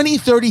 20,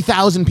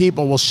 30,000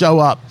 people will show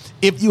up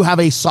if you have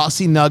a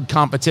Saucy Nug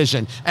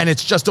competition. And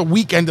it's just a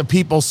weekend of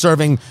people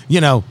serving,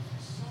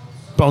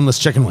 boneless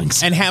chicken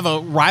wings. And have a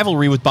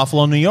rivalry with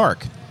Buffalo, New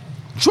York.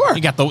 Sure.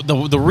 You got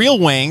the real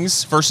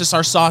wings versus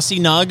our Saucy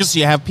Nugs.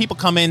 You have people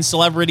come in,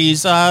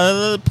 celebrities.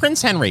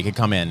 Prince Henry could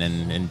come in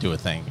and do a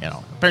thing.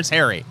 Prince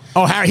Harry.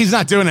 Oh, Harry, he's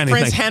not doing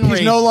anything. Prince Henry.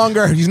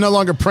 He's no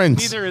longer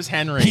Prince. Neither is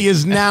Henry. He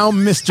is now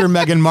Mr.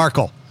 Meghan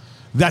Markle.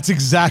 That's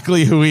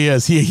exactly who he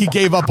is. He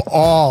gave up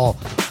all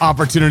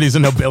opportunities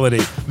of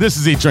nobility. This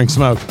is Eat, Drink,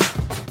 Smoke.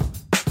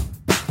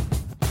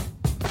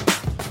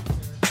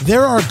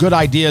 There are good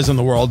ideas in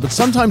the world, but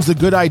sometimes the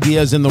good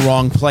idea is in the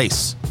wrong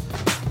place.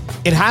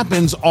 It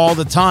happens all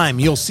the time.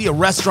 You'll see a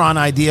restaurant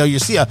idea, you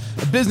see a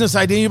business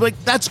idea, and you'll be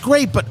like, that's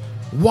great, but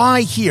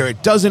why here?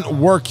 It doesn't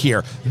work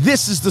here.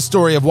 This is the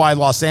story of why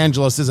Los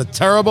Angeles is a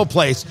terrible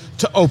place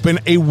to open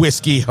a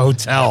whiskey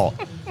hotel.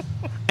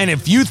 And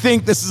if you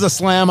think this is a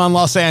slam on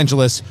Los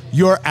Angeles,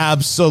 you're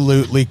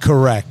absolutely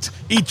correct.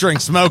 Eat,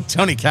 Drink, Smoke,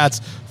 Tony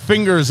Katz,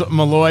 Fingers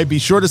Malloy. Be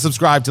sure to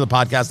subscribe to the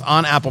podcast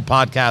on Apple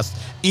Podcasts.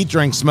 Eat,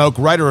 Drink, Smoke.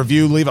 Write a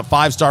review. Leave a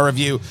 5-star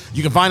review.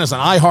 You can find us on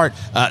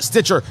iHeart,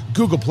 Stitcher,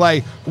 Google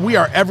Play. We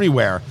are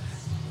everywhere.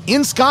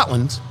 In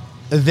Scotland,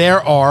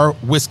 there are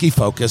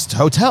whiskey-focused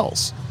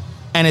hotels.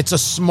 And it's a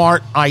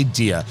smart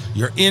idea.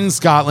 You're in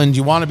Scotland.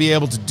 You want to be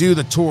able to do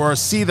the tour,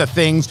 see the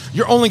things.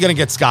 You're only going to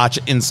get scotch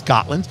in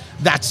Scotland.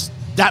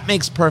 That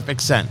makes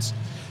perfect sense.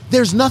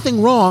 There's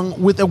nothing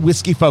wrong with a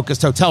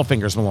whiskey-focused hotel,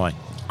 Fingers Malloy.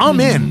 I'm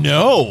in.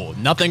 No,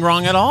 nothing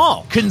wrong at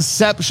all.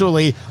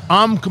 Conceptually,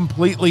 I'm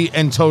completely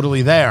and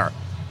totally there.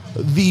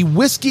 The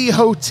Whiskey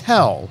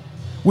Hotel,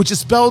 which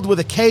is spelled with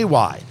a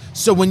K-Y.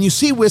 So when you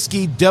see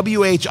whiskey,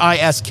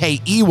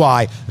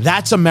 W-H-I-S-K-E-Y,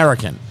 that's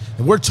American.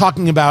 And we're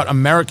talking about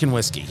American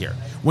whiskey here.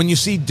 When you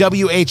see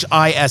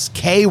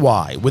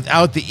W-H-I-S-K-Y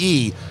without the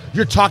E,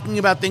 you're talking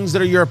about things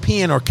that are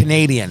European or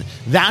Canadian.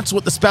 That's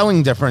what the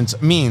spelling difference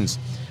means.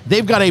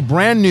 They've got a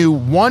brand new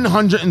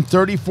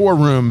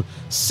 134-room,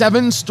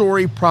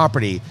 7-story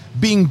property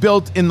being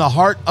built in the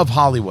heart of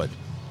Hollywood.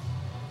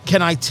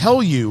 Can I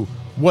tell you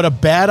what a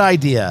bad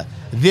idea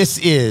this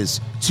is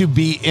to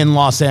be in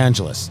Los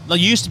Angeles? Well,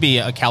 you used to be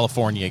a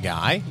California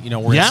guy.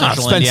 We're in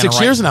Central spent Indiana.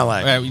 6 years in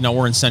LA.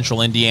 We're in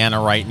Central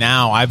Indiana right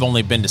now. I've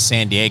only been to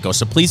San Diego.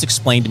 So please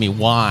explain to me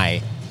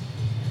why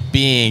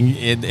being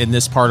in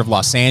this part of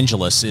Los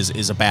Angeles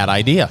is a bad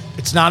idea.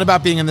 It's not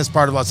about being in this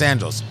part of Los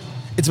Angeles.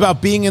 It's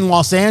about being in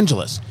Los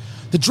Angeles.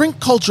 The drink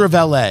culture of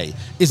LA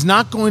is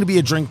not going to be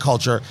a drink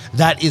culture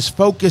that is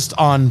focused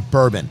on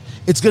bourbon.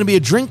 It's going to be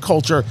a drink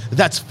culture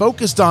that's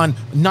focused on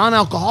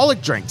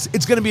non-alcoholic drinks.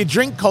 It's going to be a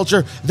drink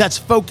culture that's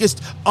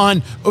focused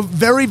on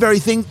very, very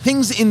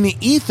things in the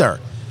ether.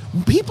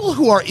 People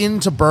who are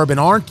into bourbon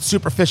aren't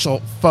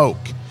superficial folk.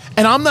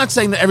 And I'm not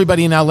saying that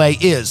everybody in LA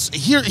is.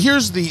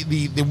 Here's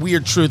the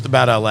weird truth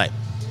about LA.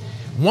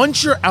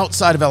 Once you're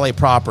outside of LA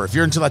proper, if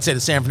you're into, let's say,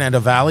 the San Fernando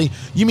Valley,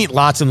 you meet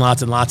lots and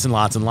lots and lots and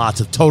lots and lots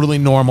of totally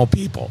normal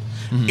people.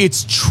 Mm-hmm.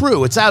 It's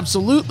true. It's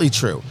absolutely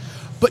true.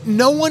 But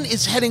no one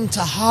is heading to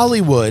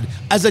Hollywood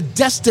as a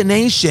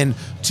destination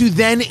to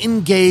then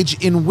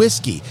engage in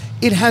whiskey.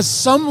 It has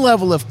some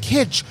level of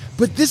kitsch,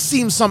 but this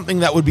seems something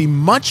that would be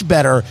much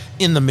better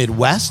in the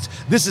Midwest.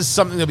 This is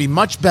something that would be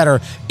much better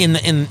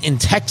in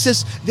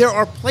Texas. There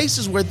are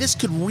places where this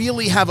could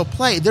really have a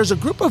play. There's a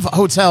group of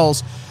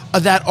hotels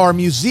that are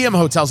museum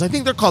hotels. I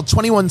think they're called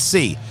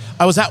 21C.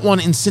 I was at one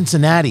in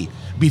Cincinnati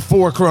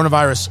before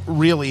coronavirus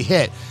really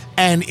hit,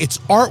 and it's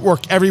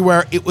artwork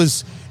everywhere. It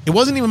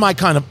wasn't even my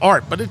kind of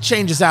art, but it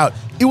changes out.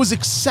 It was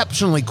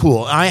exceptionally cool.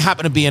 I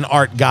happen to be an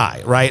art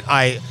guy, right?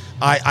 I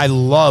I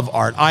love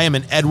art. I am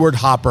an Edward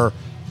Hopper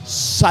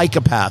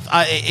psychopath.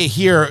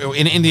 Here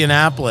in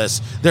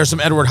Indianapolis, there's some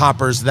Edward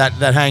Hoppers that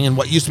hang in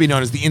what used to be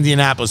known as the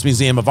Indianapolis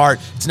Museum of Art.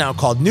 It's now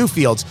called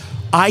Newfields.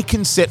 I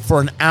can sit for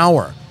an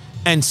hour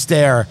and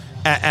stare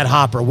at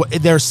Hopper.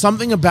 There's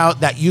something about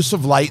that use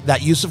of light,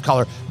 that use of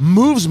color,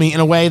 moves me in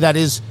a way that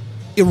is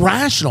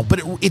irrational, but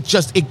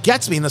it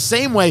gets me in the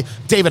same way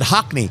David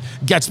Hockney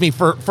gets me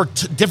for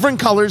different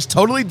colors,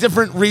 totally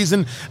different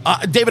reason.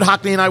 David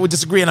Hockney and I would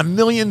disagree on a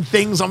million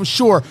things, I'm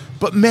sure,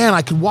 but man,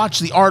 I could watch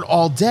the art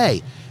all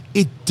day.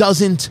 It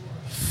doesn't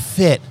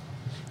fit.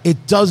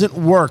 It doesn't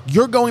work.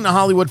 You're going to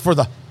Hollywood for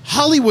the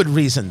Hollywood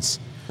reasons.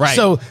 Right.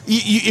 So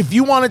if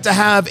you wanted to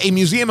have a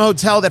museum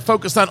hotel that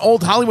focused on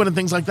old Hollywood and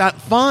things like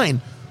that,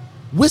 fine.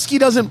 Whiskey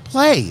doesn't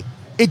play.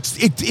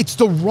 It's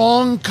the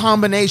wrong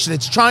combination.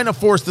 It's trying to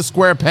force the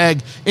square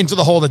peg into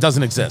the hole that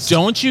doesn't exist.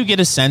 Don't you get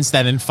a sense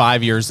that in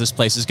 5 years this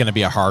place is going to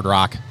be a Hard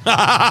Rock?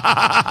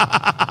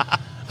 I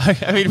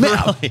mean,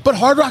 really. But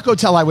Hard Rock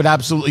Hotel I would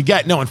absolutely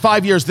get. No, in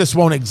 5 years this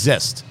won't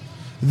exist.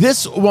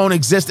 This won't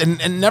exist,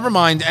 and never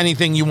mind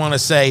anything you want to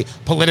say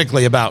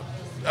politically about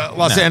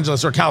Los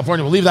Angeles or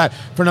California. We'll leave that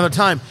for another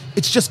time.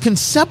 It's just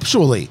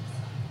conceptually,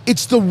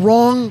 it's the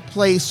wrong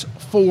place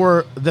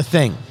for the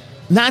thing.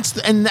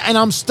 And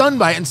I'm stunned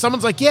by it. And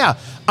someone's like, yeah,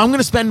 I'm going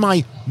to spend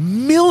my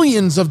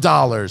millions of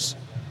dollars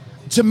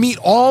to meet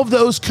all of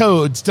those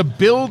codes to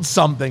build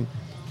something.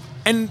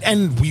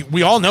 And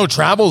we all know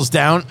travel's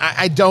down.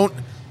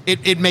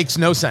 It makes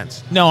no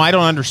sense. No, I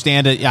don't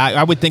understand it.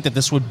 I would think that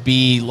this would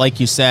be, like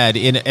you said,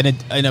 in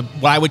a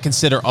what I would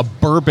consider a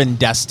bourbon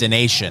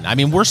destination. I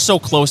mean, we're so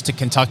close to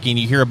Kentucky, and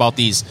you hear about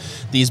these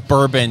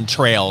bourbon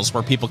trails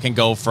where people can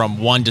go from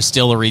one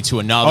distillery to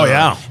another. Oh,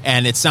 yeah.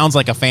 And it sounds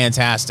like a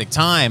fantastic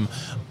time.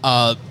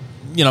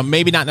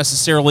 Maybe not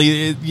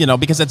necessarily,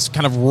 because that's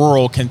kind of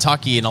rural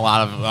Kentucky in a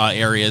lot of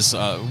areas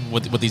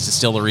with these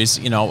distilleries,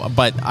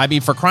 But, I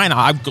mean, for crying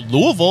out,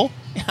 Louisville,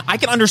 I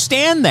can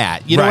understand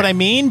that. You know what I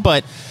mean?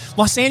 But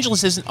Los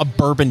Angeles isn't a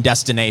bourbon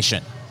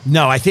destination.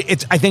 No, I think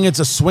it's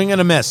a swing and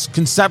a miss.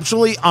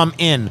 Conceptually, I'm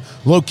in.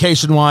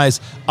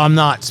 Location-wise, I'm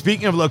not.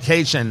 Speaking of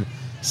location,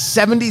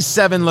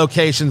 77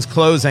 locations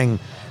closing.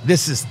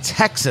 This is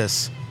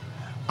Texas.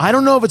 I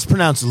don't know if it's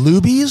pronounced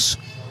Luby's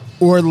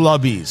or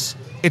Lubby's.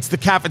 It's the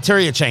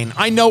cafeteria chain.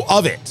 I know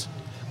of it.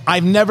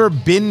 I've never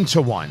been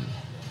to one,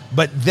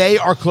 but they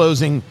are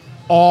closing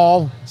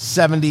all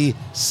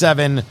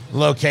 77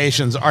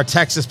 locations. Our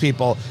Texas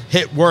people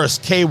hit worse.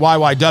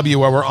 KYYW,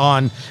 where we're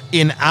on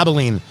in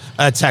Abilene,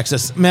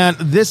 Texas. Man,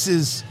 this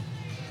is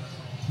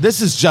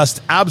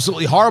just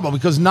absolutely horrible,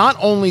 because not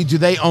only do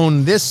they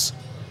own this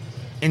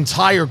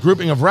entire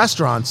grouping of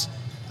restaurants,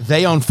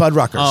 they own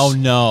Fuddruckers. Oh,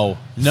 no.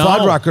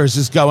 Fuddruckers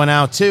is going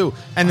out too,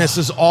 and this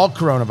is all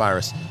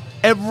coronavirus.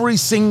 Every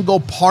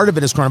single part of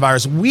it is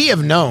coronavirus. We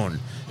have known,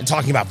 and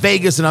talking about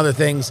Vegas and other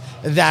things,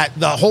 that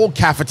the whole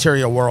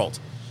cafeteria world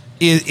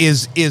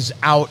is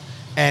out,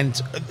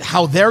 and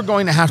how they're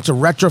going to have to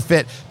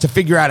retrofit to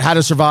figure out how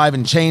to survive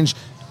and change.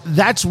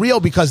 That's real,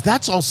 because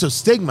that's also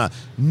stigma.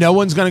 No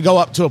one's going to go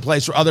up to a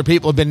place where other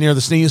people have been near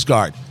the sneeze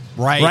guard.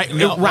 Right.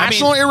 No,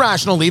 Rational,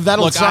 irrational, leave that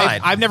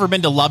aside. I've never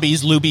been to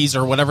Luby's,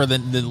 or whatever.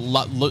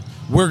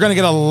 We're going to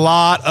get a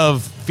lot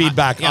of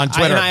feedback on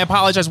Twitter. And I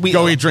apologize. We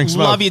go eat, drink,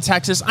 smoke. Love you,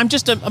 Texas. I'm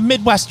just a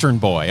Midwestern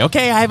boy,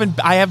 okay? I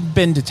haven't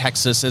been to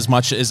Texas as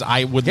much as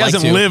I would like to.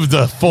 He hasn't lived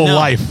a full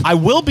life. I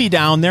will be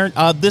down there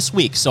this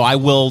week, so I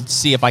will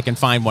see if I can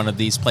find one of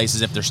these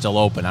places if they're still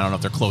open. I don't know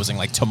if they're closing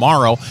like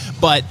tomorrow,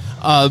 but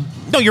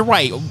no, you're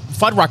right.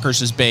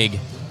 Fuddruckers is big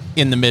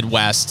in the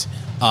Midwest.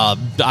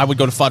 I would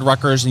go to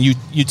Fuddruckers, and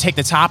you take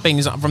the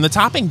toppings from the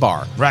topping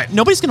bar. Right.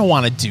 Nobody's going to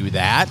want to do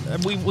that.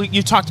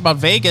 You talked about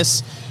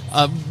Vegas.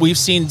 We've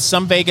seen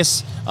some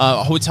Vegas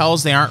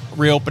hotels, they aren't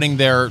reopening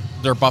their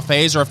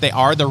buffets, or if they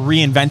are, they're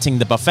reinventing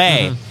the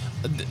buffet.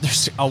 Mm-hmm.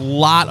 There's a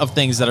lot of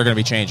things that are going to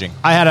be changing.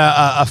 I had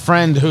a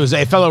friend who's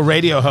a fellow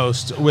radio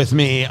host with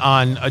me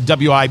on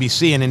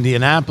WIBC in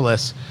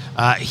Indianapolis.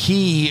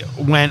 He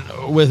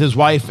went with his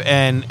wife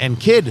and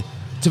kid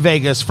to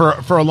Vegas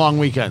for a long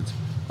weekend.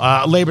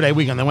 Labor Day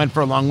weekend. They went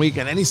for a long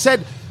weekend. And he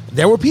said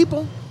there were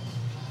people.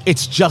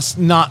 It's just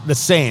not the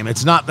same.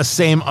 It's not the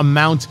same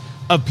amount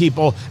of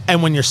people.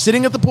 And when you're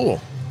sitting at the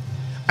pool,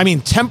 I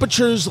mean,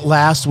 temperatures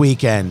last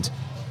weekend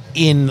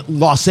in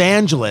Los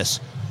Angeles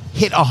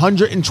hit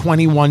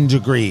 121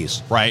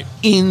 degrees. Right.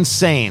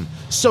 Insane.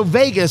 So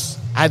Vegas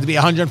had to be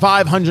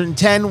 105,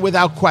 110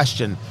 without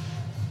question.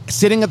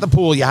 Sitting at the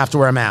pool, you have to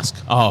wear a mask.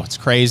 Oh, it's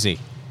crazy.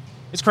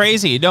 It's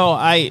crazy. No,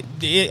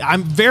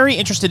 I'm very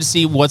interested to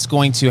see what's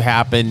going to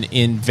happen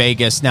in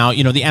Vegas. Now,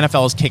 the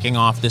NFL is kicking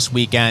off this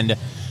weekend.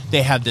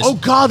 They have this. Oh,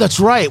 God, that's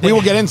right. We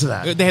will get into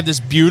that. They have this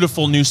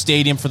beautiful new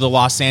stadium for the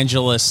Las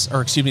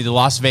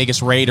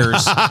Vegas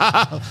Raiders.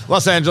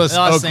 Los Angeles,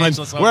 Oakland,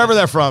 wherever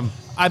they're from.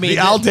 I mean, the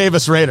Al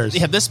Davis Raiders.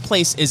 Yeah, this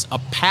place is a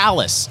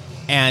palace,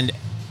 and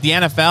the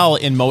NFL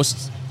in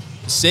most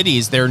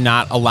cities, they're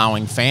not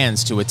allowing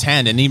fans to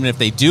attend, and even if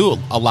they do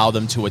allow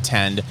them to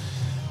attend,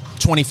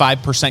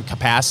 25%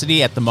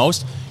 capacity at the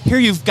most. Here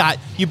you've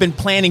been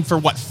planning for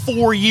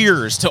 4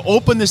 years to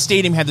open the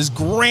stadium, had this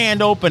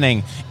grand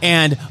opening,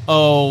 and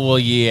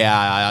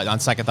on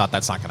second thought,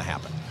 that's not going to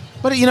happen.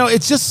 But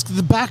it's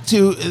just back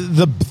to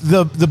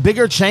the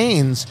bigger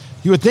chains.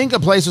 You would think a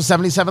place with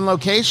 77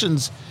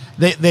 locations,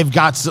 they've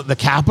got the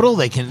capital,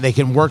 they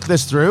can work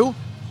this through.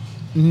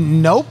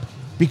 Nope,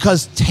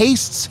 because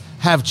tastes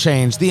have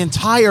changed. The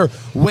entire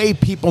way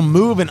people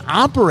move and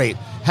operate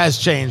has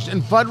changed,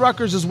 and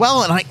Fuddruckers as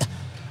well. And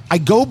I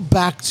go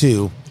back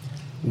to,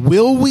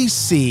 will we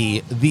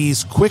see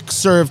these quick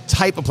serve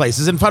type of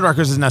places, and Fuddruckers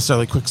isn't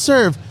necessarily quick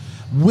serve,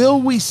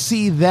 will we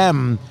see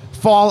them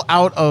fall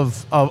out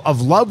of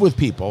love with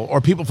people,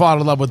 or people fall out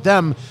of love with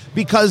them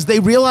because they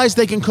realize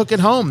they can cook at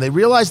home. They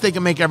realize they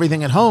can make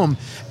everything at home.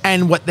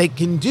 And what they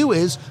can do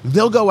is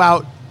they'll go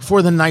out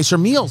for the nicer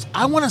meals.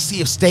 I want to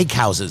see if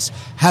steakhouses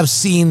have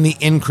seen the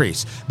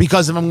increase,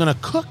 because if I'm going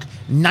to cook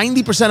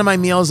 90% of my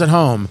meals at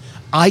home,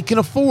 I can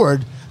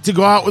afford to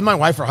go out with my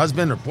wife or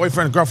husband or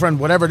boyfriend or girlfriend,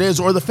 whatever it is,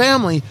 or the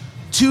family,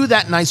 to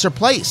that nicer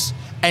place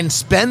and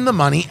spend the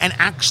money and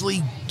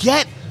actually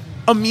get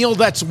a meal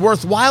that's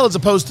worthwhile, as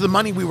opposed to the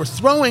money we were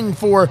throwing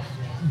for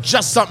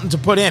just something to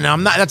put in.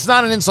 That's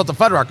not an insult to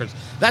Fuddruckers.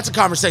 That's a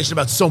conversation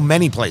about so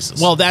many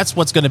places. Well, that's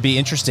what's going to be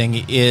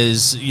interesting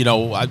is,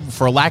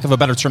 for lack of a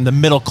better term, the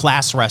middle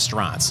class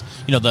restaurants.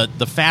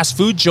 The fast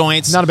food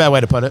joints. Not a bad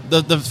way to put it.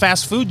 The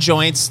fast food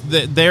joints,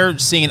 they're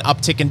seeing an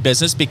uptick in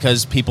business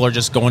because people are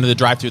just going to the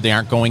drive-thru. They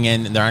aren't going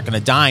in and they aren't going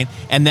to dine.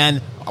 And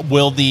then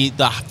will the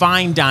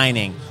fine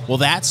dining, will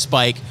that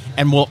spike,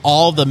 and will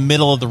all the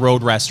middle of the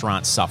road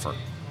restaurants suffer?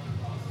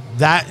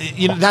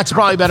 That's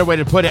probably a better way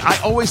to put it.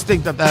 I always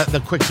think that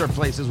the quick serve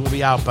places will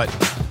be out, but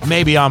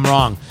maybe I'm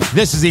wrong.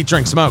 This is Eat,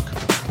 Drink, Smoke.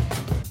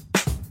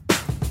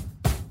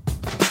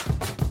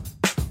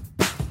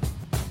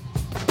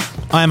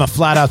 I am a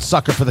flat-out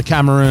sucker for the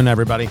Cameroon,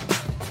 everybody.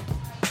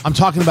 I'm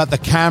talking about the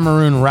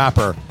Cameroon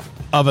wrapper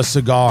of a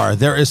cigar.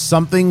 There is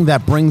something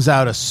that brings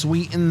out a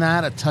sweet in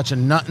that, a touch of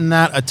nut in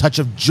that, a touch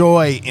of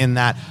joy in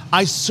that.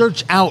 I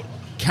search out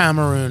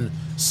Cameroon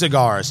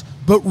cigars,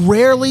 but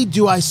rarely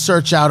do I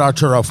search out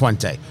Arturo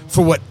Fuente.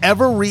 For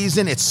whatever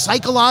reason, it's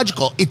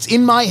psychological. It's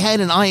in my head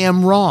and I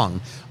am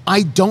wrong.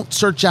 I don't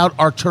search out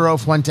Arturo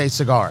Fuente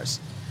cigars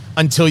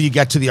until you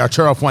get to the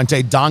Arturo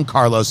Fuente Don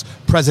Carlos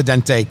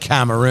Presidente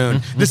Cameroon.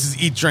 Mm-hmm. This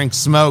is Eat, Drink,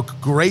 Smoke.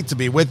 Great to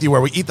be with you, where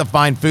we eat the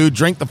fine food,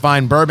 drink the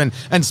fine bourbon,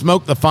 and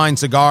smoke the fine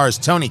cigars.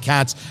 Tony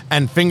Katz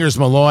and Fingers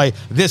Malloy.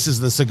 This is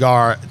the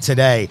cigar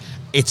today.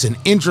 It's an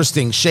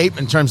interesting shape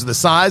in terms of the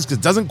size, because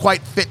it doesn't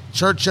quite fit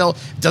Churchill.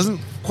 It doesn't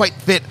quite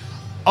fit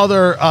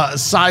other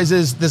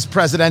sizes. This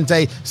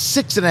Presidente,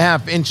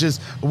 6.5 inches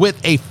with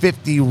a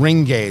 50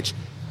 ring gauge.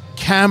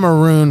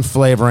 Cameroon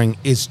flavoring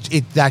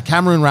that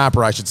Cameroon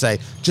wrapper, I should say,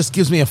 just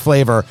gives me a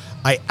flavor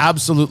I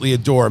absolutely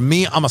adore.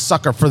 I'm a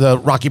sucker for the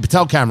Rocky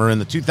Patel Cameroon,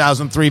 the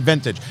 2003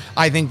 vintage.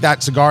 I think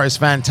that cigar is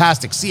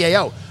fantastic.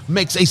 CAO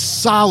makes a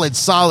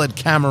solid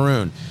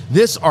Cameroon.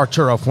 This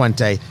Arturo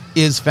Fuente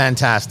is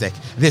fantastic.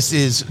 This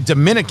is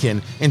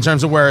Dominican in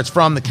terms of where it's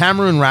from. The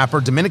Cameroon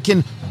wrapper,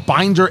 Dominican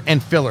binder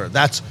and filler.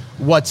 That's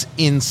what's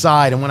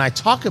inside. And when I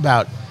talk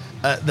about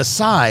the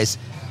size,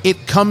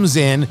 it comes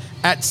in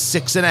at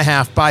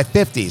 6.5 by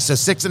 50. So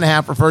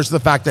 6.5 refers to the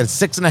fact that it's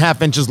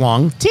 6.5 inches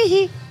long.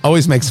 Tee-hee.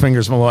 Always makes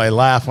Fingers Malloy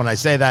laugh when I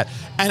say that.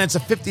 And it's a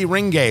 50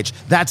 ring gauge.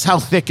 That's how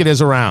thick it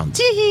is around.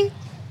 Tee-hee.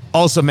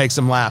 Also makes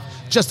him laugh.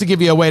 Just to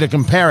give you a way to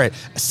compare it,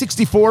 a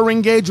 64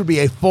 ring gauge would be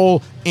a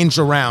full inch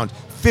around.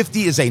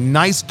 50 is a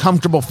nice,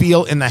 comfortable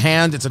feel in the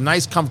hand. It's a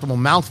nice, comfortable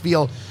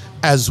mouthfeel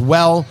as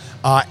well.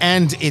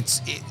 And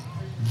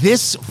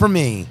this, for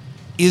me,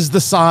 is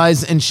the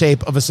size and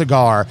shape of a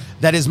cigar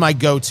that is my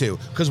go-to.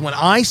 Because when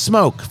I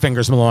smoke,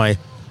 Fingers Malloy,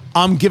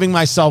 I'm giving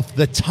myself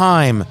the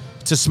time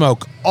to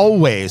smoke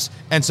always.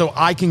 And so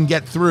I can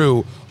get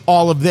through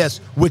all of this,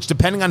 which,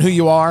 depending on who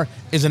you are,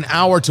 is an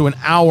hour to an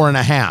hour and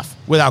a half,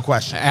 without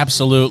question.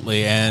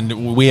 Absolutely.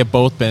 And we have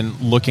both been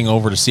looking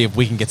over to see if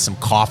we can get some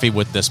coffee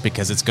with this,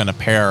 because it's going to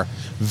pair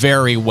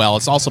very well.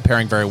 It's also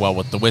pairing very well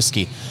with the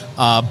whiskey.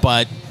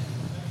 But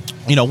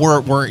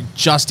we're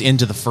just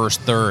into the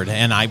first third,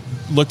 and I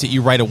looked at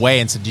you right away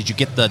and said, did you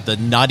get the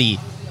nutty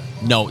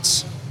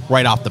notes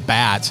right off the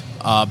bat?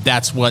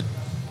 That's what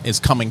is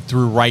coming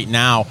through right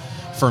now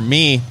for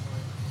me,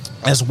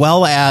 as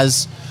well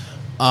as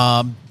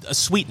a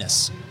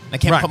sweetness. I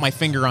can't put my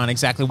finger on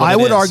exactly what it is.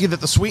 I would argue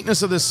that the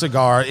sweetness of this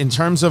cigar, in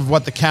terms of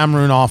what the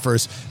Cameroon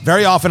offers,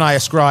 very often I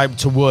ascribe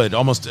to wood,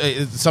 almost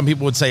some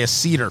people would say a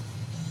cedar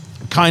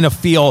kind of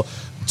feel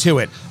to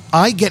it.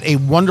 I get a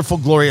wonderful,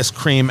 glorious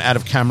cream out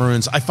of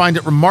Cameroons. I find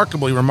it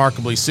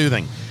remarkably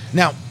soothing.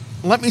 Now,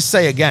 let me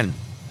say again,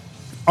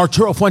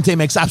 Arturo Fuente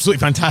makes absolutely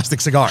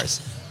fantastic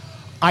cigars. So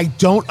I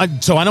don't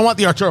want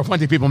the Arturo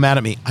Fuente people mad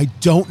at me. I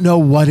don't know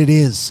what it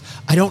is.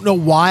 I don't know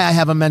why I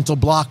have a mental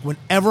block.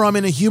 Whenever I'm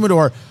in a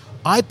humidor,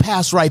 I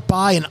pass right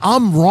by and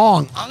I'm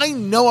wrong. I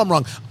know I'm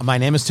wrong. My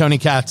name is Tony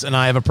Katz and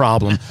I have a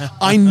problem.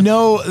 I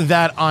know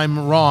that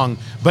I'm wrong,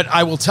 but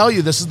I will tell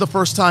you, this is the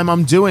first time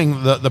I'm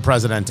doing the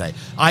Presidente.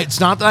 It's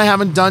not that I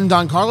haven't done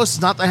Don Carlos.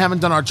 It's not that I haven't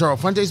done Arturo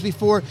Fuentes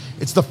before.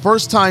 It's the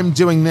first time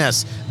doing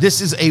this.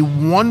 This is a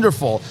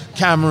wonderful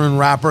Cameroon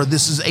wrapper.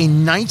 This is a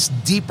nice,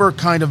 deeper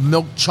kind of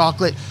milk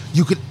chocolate.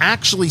 You can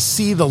actually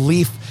see the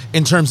leaf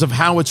in terms of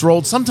how it's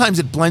rolled. Sometimes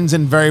it blends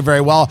in very, very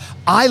well.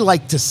 I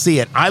like to see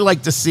it. I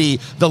like to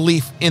see the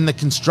leaf in the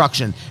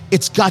construction.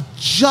 It's got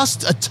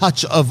just a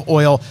touch of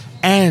oil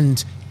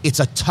and it's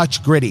a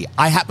touch gritty.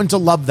 I happen to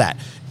love that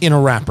in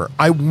a wrapper.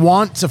 I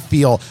want to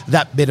feel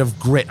that bit of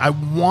grit. I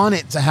want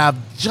it to have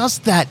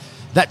just that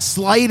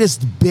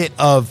slightest bit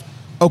of,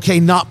 okay,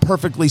 not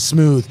perfectly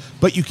smooth,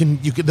 but you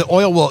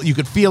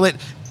could feel it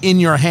in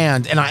your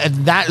hand, and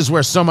that is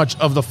where so much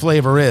of the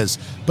flavor is.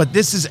 But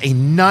this is a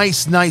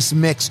nice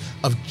mix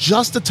of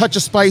just a touch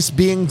of spice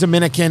being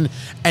Dominican,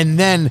 and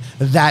then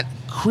that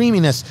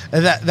creaminess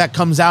that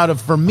comes out of,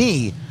 for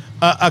me,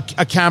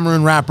 a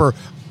Cameroon wrapper.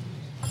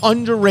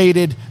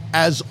 Underrated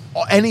as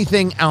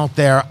anything out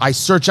there. I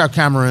search out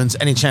Cameroons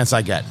any chance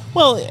I get.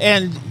 Well,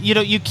 and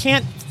you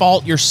can't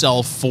fault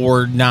yourself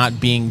for not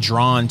being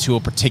drawn to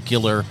a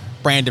particular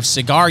brand of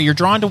cigar. You're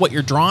drawn to what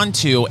you're drawn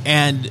to,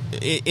 and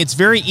it's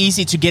very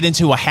easy to get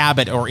into a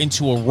habit or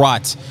into a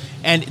rut.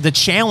 And the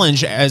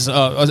challenge, as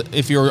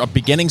if you're a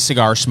beginning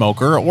cigar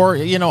smoker or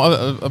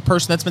a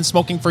person that's been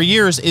smoking for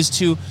years, is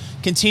to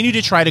continue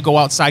to try to go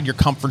outside your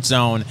comfort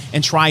zone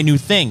and try new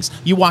things.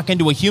 You walk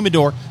into a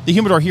humidor. The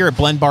humidor here at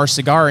Blend Bar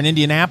Cigar in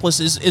Indianapolis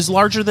is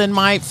larger than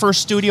my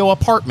first studio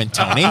apartment,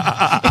 Tony.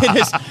 It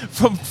is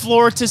from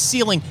floor to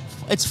ceiling.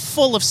 It's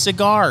full of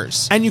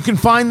cigars. And you can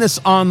find this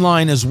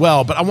online as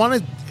well, but I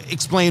want to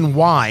explain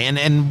why.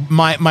 And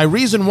my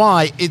reason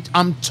why,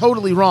 I'm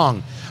totally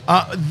wrong.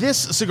 This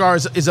cigar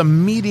is a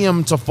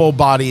medium to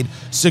full-bodied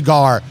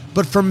cigar,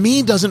 but for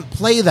me doesn't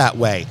play that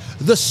way.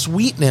 The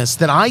sweetness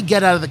that I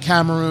get out of the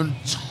Cameroon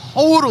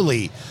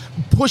totally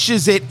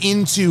pushes it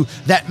into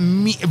that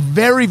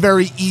very,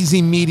 very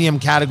easy medium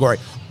category.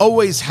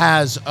 Always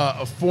has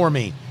for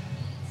me.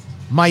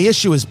 My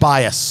issue is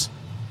bias.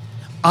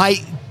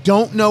 I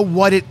don't know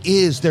what it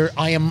is.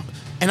 And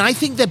I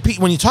think that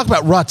when you talk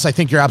about ruts, I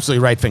think you're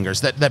absolutely right,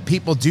 Fingers, that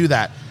people do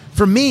that.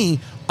 For me,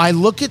 I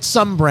look at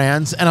some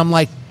brands and I'm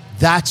like,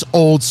 that's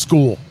old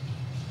school.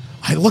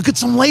 I look at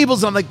some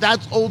labels and I'm like,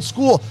 that's old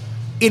school.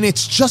 And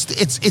it's just,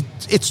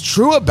 it's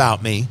true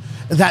about me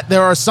that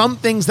there are some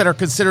things that are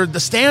considered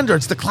the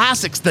standards, the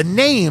classics, the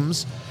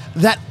names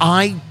that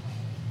I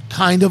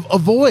kind of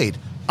avoid.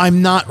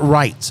 I'm not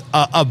right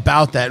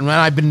about that. And when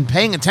I've been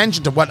paying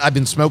attention to what I've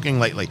been smoking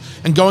lately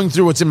and going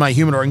through what's in my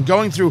humidor and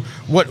going through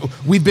what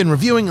we've been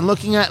reviewing and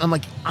looking at, I'm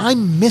like,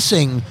 I'm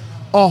missing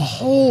a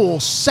whole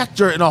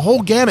sector and a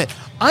whole gamut.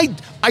 I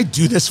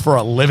do this for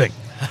a living.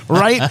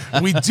 Right?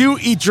 We do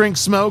Eat, Drink,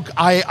 Smoke.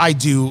 I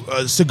do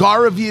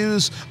cigar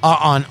reviews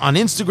on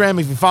Instagram.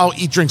 If you follow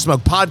Eat, Drink,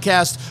 Smoke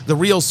podcast, the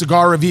real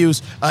cigar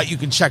reviews, you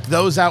can check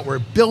those out. We're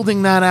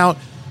building that out.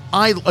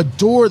 I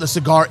adore the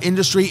cigar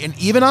industry, and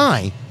even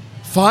I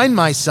find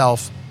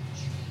myself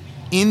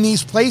in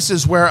these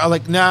places where I'm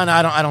like, no,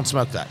 I don't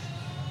smoke that.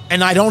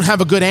 And I don't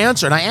have a good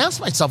answer. And I asked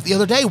myself the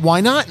other day,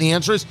 why not? And the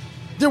answer is,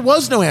 there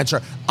was no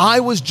answer. I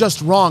was just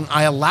wrong.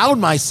 I allowed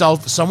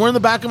myself somewhere in the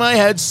back of my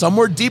head,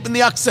 somewhere deep in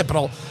the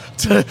occipital,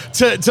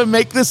 to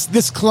make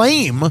this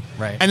claim.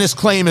 Right. And this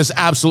claim is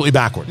absolutely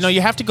backwards. No,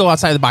 you have to go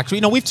outside the box.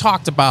 We've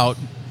talked about,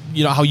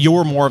 how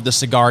you're more of the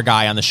cigar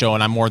guy on the show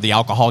and I'm more of the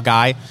alcohol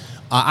guy.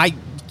 I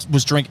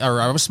was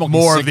smoking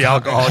more of the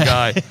alcohol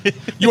guy.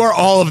 You are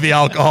all of the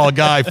alcohol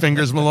guy,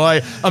 Fingers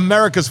Malloy,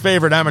 America's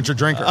favorite amateur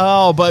drinker.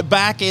 Oh, but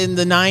back in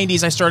the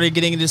 90s, I started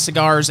getting into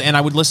cigars, and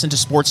I would listen to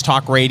sports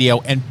talk radio,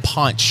 and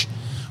Punch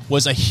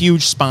was a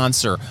huge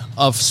sponsor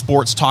of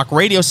sports talk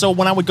radio. So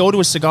when I would go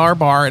to a cigar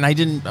bar, and I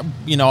didn't,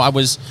 I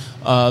was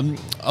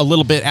a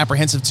little bit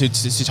apprehensive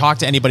to talk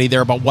to anybody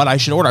there about what I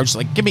should order. I was just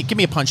like, give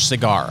me a Punch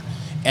cigar.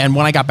 And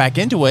when I got back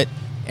into it,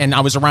 and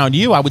I was around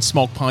you, I would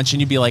smoke Punch, and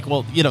you'd be like,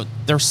 well,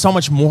 there's so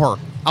much more.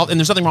 And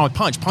there's nothing wrong with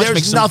Punch.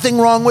 There's nothing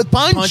wrong with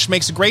Punch. Punch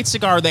makes a great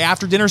cigar. The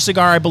after dinner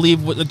cigar, I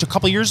believe, a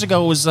couple years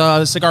ago was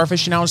Cigar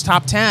Aficionado's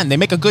top 10. They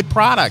make a good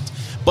product.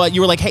 But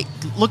you were like, hey,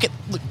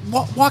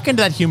 walk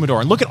into that humidor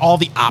and look at all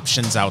the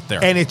options out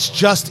there. And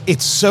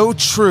it's so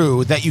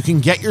true that you can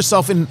get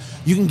yourself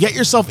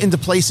into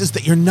places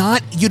that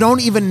you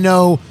don't even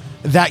know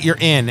that you're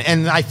in.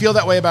 And I feel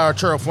that way about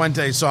Arturo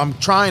Fuentes. So I'm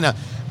trying to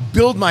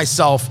build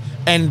myself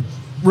and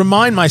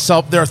remind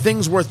myself there are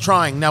things worth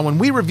trying. Now, when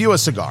we review a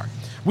cigar,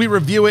 we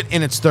review it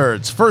in its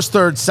thirds. First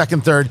third,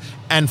 second third,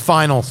 and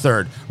final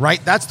third, right?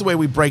 That's the way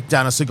we break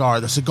down a cigar.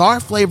 The cigar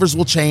flavors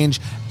will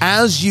change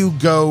as you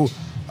go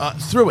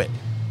through it.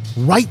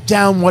 Write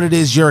down what it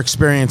is you're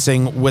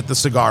experiencing with the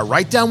cigar.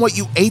 Write down what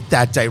you ate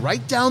that day.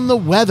 Write down the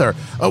weather.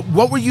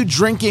 What were you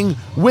drinking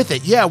with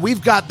it? Yeah,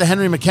 we've got the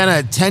Henry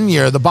McKenna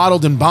 10-year, the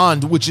bottled in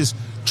bond, which is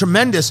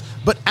tremendous,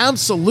 but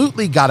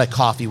absolutely got a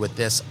coffee with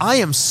this. I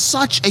am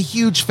such a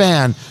huge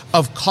fan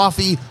of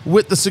coffee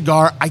with the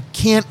cigar. I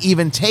can't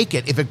even take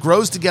it. If it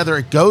grows together,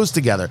 it goes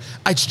together.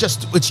 It's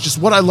just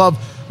what I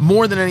love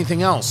more than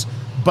anything else.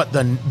 But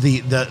the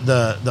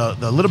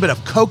little bit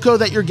of cocoa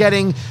that you're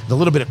getting, the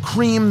little bit of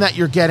cream that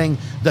you're getting,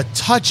 the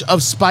touch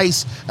of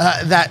spice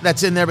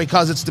that's in there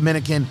because it's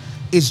Dominican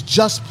is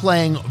just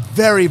playing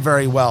very,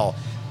 very well.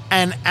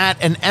 And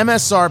at an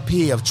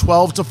MSRP of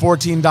 $12 to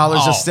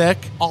 $14 a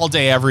stick. All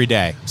day, every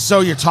day.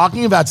 So you're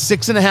talking about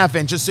 6.5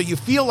 inches, so you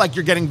feel like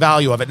you're getting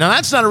value of it. Now,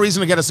 that's not a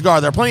reason to get a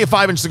cigar. There are plenty of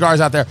 5-inch cigars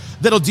out there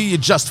that'll do you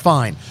just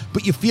fine.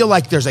 But you feel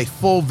like there's a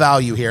full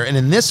value here. And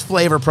in this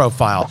flavor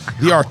profile,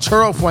 the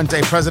Arturo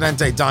Fuente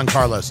Presidente Don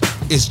Carlos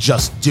is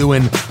just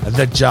doing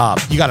the job.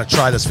 You got to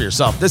try this for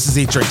yourself. This is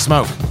Eat, Drink,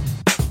 Smoke.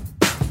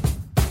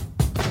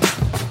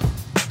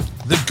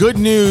 The good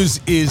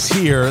news is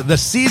here. The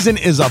season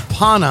is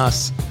upon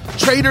us.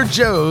 Trader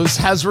Joe's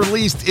has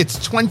released its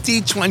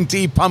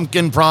 2020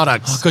 pumpkin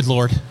products. Oh, good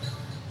Lord.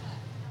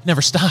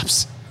 Never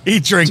stops.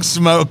 Eat, Drink,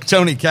 Smoke,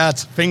 Tony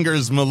Katz,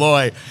 Fingers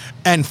Malloy.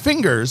 And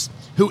Fingers,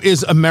 who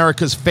is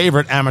America's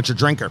favorite amateur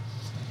drinker,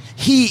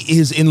 he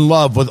is in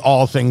love with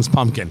all things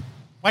pumpkin.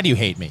 Why do you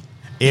hate me?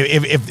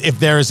 If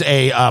there's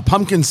a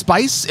pumpkin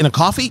spice in a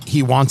coffee,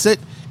 he wants it.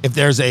 If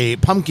there's a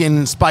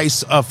pumpkin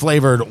spice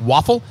flavored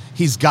waffle,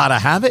 he's got to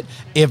have it.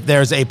 If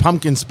there's a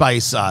pumpkin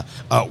spice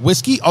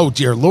whiskey, oh,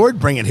 dear Lord,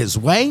 bring it his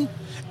way.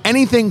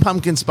 Anything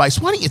pumpkin spice.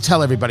 Why don't you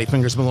tell everybody,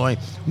 Fingers Malloy,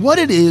 what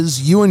it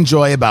is you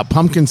enjoy about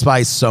pumpkin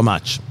spice so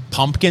much?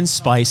 Pumpkin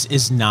spice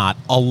is not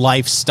a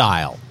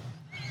lifestyle.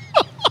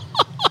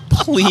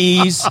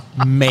 Please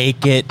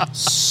make it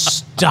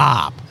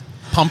stop.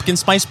 Pumpkin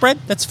spice bread,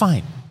 that's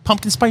fine.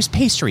 Pumpkin spice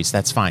pastries,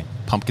 that's fine.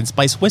 Pumpkin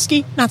spice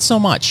whiskey, not so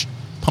much.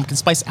 Pumpkin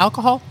spice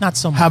alcohol, not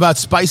so much. How about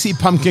spicy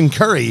pumpkin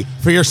curry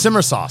for your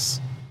simmer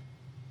sauce?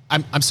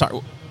 I'm sorry.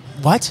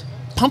 What?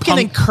 Pumpkin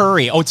and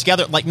curry. Oh,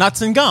 together like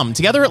nuts and gum.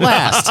 Together at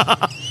last.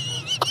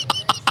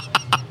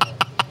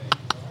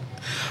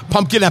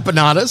 Pumpkin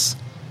empanadas.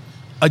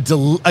 A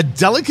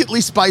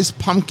delicately spiced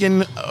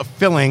pumpkin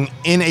filling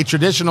in a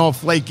traditional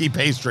flaky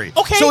pastry.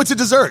 Okay. So it's a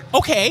dessert.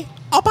 Okay,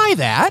 I'll buy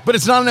that. But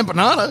it's not an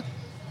empanada.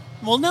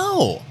 Well,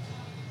 no.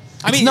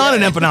 It's not an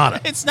empanada.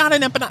 It's not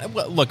an empanada.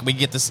 Well, look, we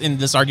get this in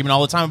this argument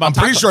all the time about I'm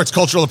pretty sure it's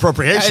cultural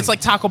appropriation. It's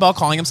like Taco Bell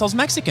calling themselves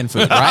Mexican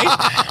food,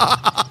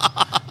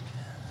 right?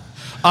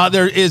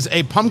 There is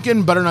a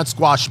pumpkin butternut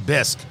squash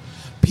bisque.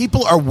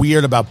 People are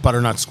weird about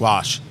butternut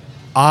squash.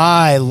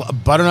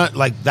 Butternut,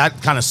 like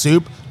that kind of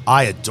soup,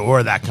 I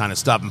adore that kind of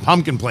stuff. And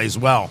pumpkin plays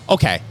well.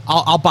 Okay,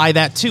 I'll buy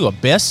that too. A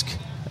bisque.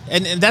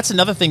 And that's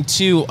another thing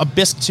too. A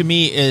bisque to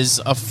me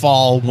is a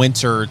fall,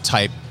 winter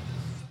type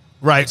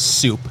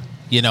soup.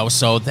 You know,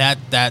 so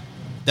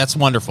that's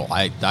wonderful.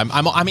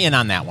 I'm in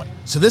on that one.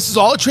 So this is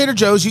all at Trader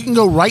Joe's. You can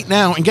go right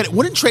now and get it.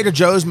 Wouldn't Trader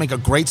Joe's make a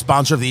great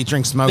sponsor of the Eat,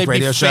 Drink, Smoke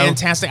radio show?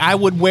 Fantastic. I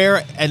would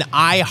wear an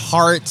I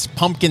Heart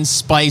Pumpkin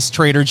Spice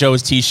Trader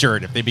Joe's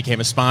t-shirt if they became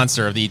a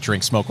sponsor of the Eat,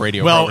 Drink, Smoke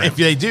radio program. Well, if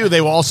they do, they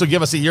will also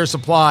give us a year's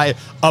supply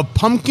of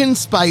pumpkin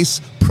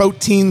spice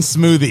protein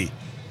smoothie.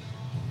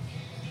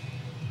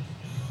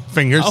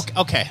 Fingers.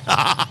 Okay.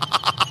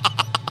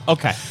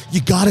 Okay.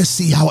 You got to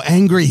see how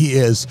angry he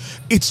is.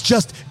 It's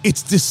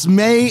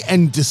dismay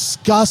and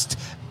disgust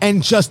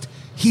and just,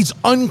 he's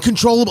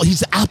uncontrollable.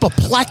 He's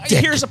apoplectic.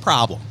 Here's a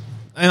problem.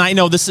 And I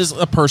know this is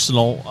a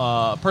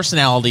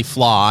personality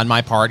flaw on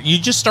my part. You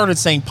just started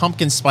saying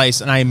pumpkin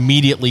spice, and I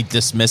immediately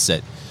dismiss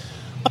it.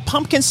 A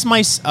pumpkin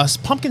spice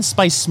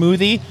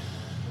smoothie?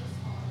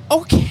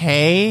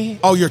 Okay.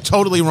 Oh, you're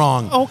totally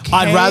wrong. Okay.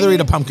 I'd rather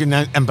eat a pumpkin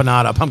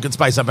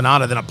spice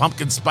empanada than a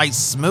pumpkin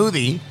spice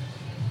smoothie.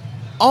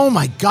 Oh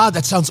my God,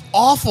 that sounds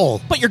awful.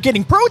 But you're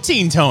getting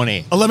protein,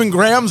 Tony. 11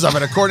 grams of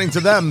it, according to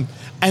them.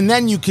 And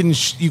then you can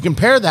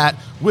pair that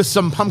with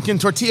some pumpkin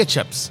tortilla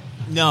chips.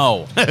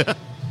 No.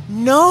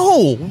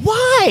 No.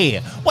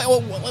 Why?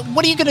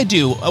 What are you going to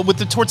do with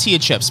the tortilla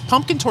chips?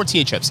 Pumpkin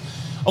tortilla chips.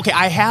 Okay,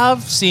 I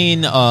have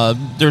seen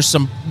there's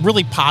some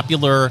really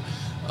popular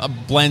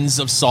blends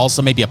of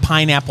salsa, maybe a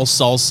pineapple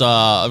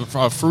salsa, a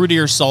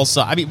fruitier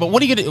salsa. I mean, but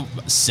what are you going to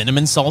do?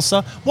 Cinnamon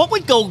salsa? What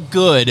would go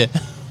good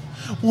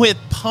with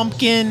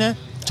pumpkin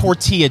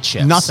tortilla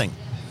chips? Nothing.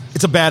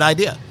 It's a bad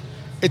idea.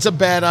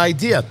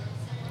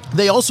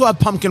 They also have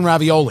pumpkin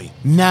ravioli.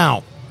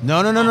 Now,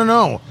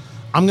 no.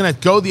 I'm going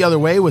to go the other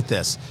way with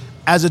this.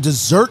 As a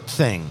dessert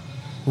thing,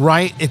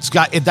 right?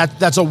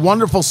 That's a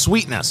wonderful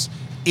sweetness.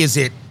 Is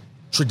it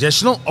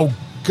traditional? Oh,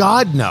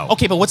 God, no.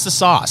 Okay, but what's the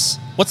sauce?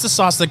 What's the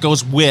sauce that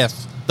goes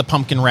with the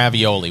pumpkin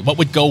ravioli? What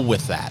would go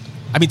with that?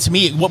 I mean, to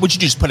me, what would you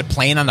do? Just put it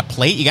plain on a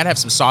plate? You got to have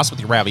some sauce with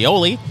your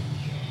ravioli.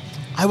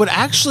 I would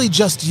actually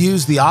just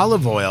use the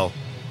olive oil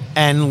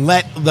and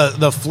let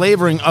the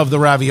flavoring of the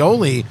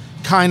ravioli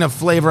kind of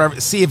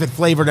see if it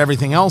flavored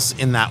everything else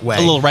in that way. A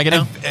little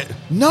oregano?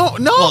 No.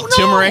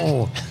 Turmeric?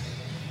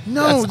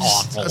 No,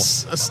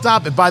 That's awful.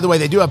 Stop it. By the way,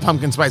 they do have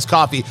pumpkin spice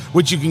coffee,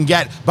 which you can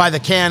get by the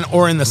can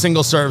or in the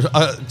single serve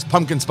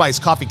pumpkin spice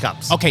coffee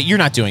cups. Okay, you're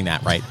not doing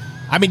that, right?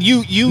 I mean,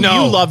 you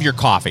love your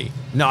coffee.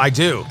 No, I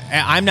do.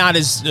 I'm not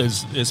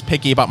as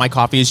picky about my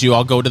coffee as you.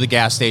 I'll go to the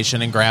gas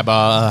station and grab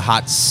a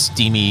hot,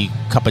 steamy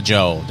cup of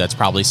joe that's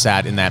probably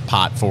sat in that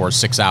pot for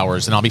 6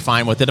 hours, and I'll be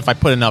fine with it if I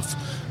put enough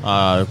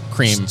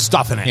cream.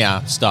 Stuff in it.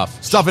 Yeah,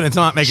 stuff. Stuff in it to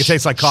not make it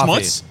taste like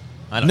coffee. Schmutz?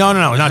 No,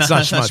 not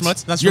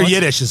schmutz. Not Your schmutz?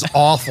 Yiddish is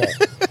awful.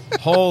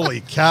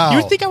 Holy cow. You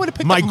would think I would have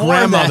picked My up more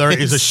of grandmother that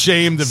is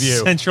ashamed of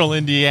you. Central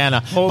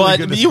Indiana. Holy but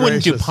goodness you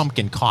wouldn't do gracious.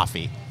 pumpkin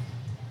coffee.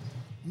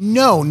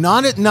 No,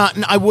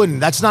 I wouldn't.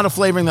 That's not a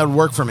flavoring that would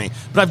work for me.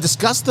 But I've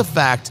discussed the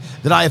fact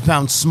that I have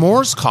found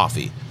s'mores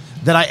coffee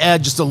that I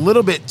add just a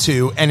little bit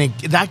to, and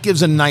that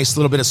gives a nice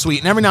little bit of sweet.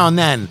 And every now and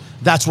then,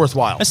 that's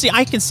worthwhile. See,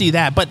 I can see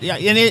that, but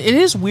and it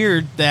is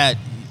weird that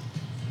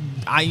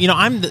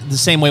I'm the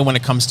same way when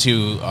it comes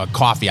to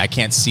coffee. I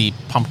can't see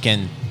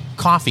pumpkin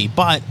coffee,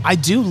 but I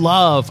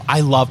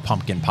love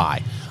pumpkin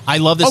pie. I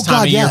love this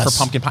time of year for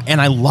pumpkin pie,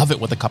 and I love it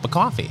with a cup of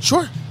coffee.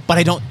 Sure. But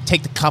I don't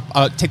take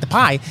the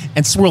pie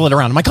and swirl it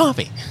around in my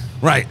coffee.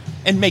 Right.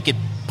 And make it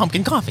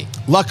pumpkin coffee.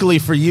 Luckily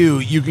for you,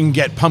 you can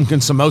get pumpkin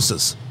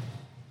samosas.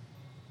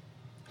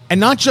 And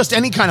not just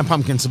any kind of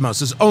pumpkin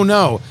samosas. Oh,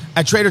 no.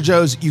 At Trader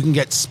Joe's, you can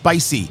get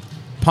spicy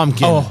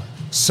pumpkin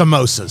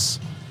samosas.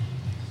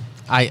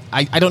 I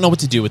don't know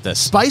what to do with this.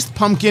 Spiced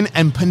pumpkin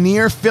and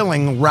paneer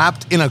filling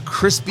wrapped in a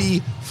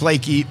crispy,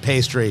 flaky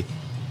pastry.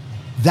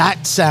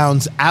 That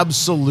sounds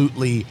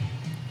absolutely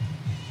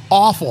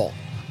awful.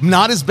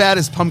 Not as bad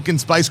as pumpkin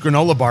spice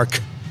granola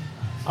bark.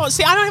 Oh,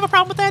 see, I don't have a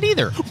problem with that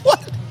either.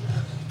 What?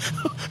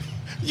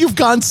 You've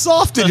gone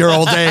soft in your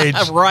old age.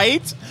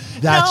 Right?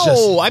 That's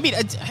I mean,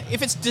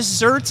 if it's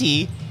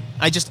desserty,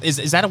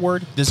 is that a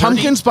word? Desserty?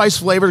 Pumpkin spice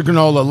flavored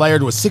granola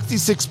layered with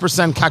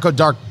 66% cacao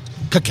dark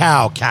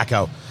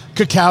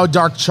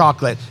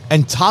chocolate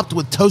and topped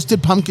with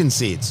toasted pumpkin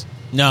seeds.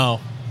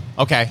 No.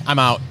 Okay, I'm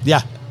out.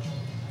 Yeah.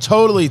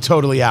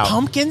 Totally out.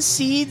 Pumpkin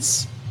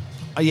seeds?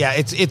 Yeah,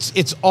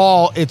 it's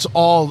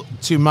all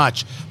too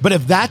much. But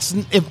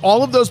if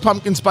all of those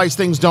pumpkin spice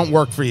things don't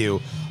work for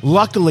you,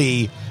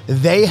 luckily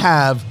they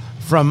have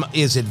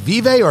is it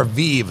Vive or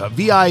Vive?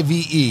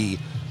 Vive,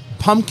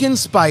 pumpkin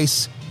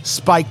spice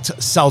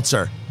spiked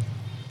seltzer.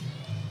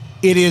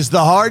 It is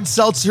the hard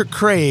seltzer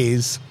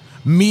craze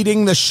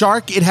meeting the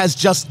shark it has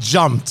just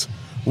jumped.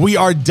 We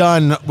are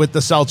done with the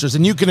seltzers,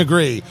 and you can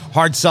agree,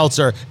 hard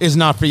seltzer is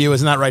not for you.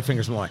 Isn't that right,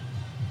 Fingers Malloy?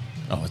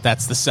 Oh,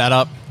 that's the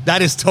setup.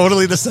 That is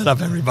totally the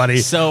setup, everybody.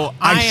 So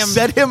I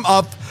set him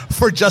up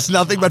for just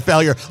nothing but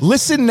failure.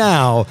 Listen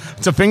now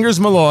to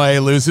Fingers Malloy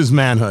lose his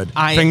manhood.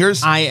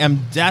 Fingers? I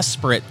am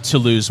desperate to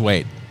lose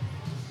weight.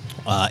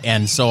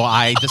 And so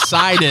I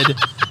decided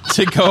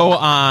to go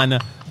on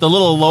the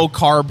little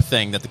low-carb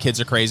thing that the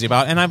kids are crazy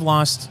about, and I've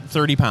lost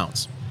 30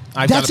 pounds.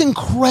 That's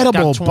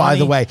incredible, by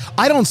the way.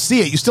 I don't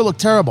see it. You still look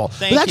terrible.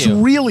 Thank but that's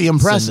you. really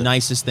impressive. It's the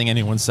nicest thing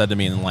anyone said to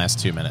me in the last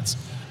 2 minutes.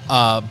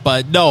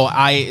 But no,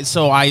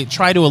 I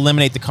try to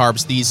eliminate the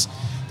carbs.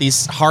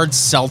 These hard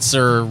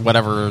seltzer,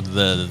 whatever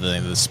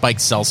the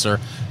spiked seltzer,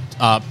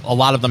 a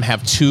lot of them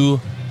have 2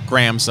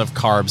 grams of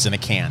carbs in a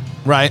can.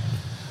 Right.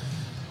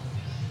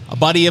 A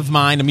buddy of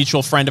mine, a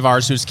mutual friend of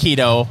ours who's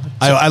keto.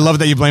 I love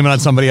that you blame it on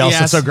somebody else. Yes,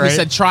 That's so great. He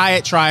said, try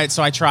it.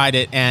 So I tried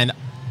it, and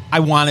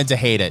I wanted to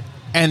hate it.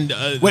 And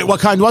wait, what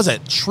kind was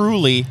it?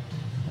 Truly.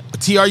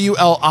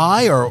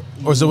 Truli,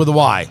 or is it with a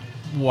Y?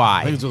 Y.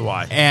 I think it's with a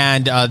Y.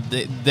 And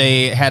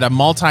they had a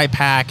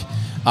multi-pack.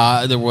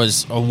 There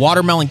was a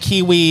watermelon,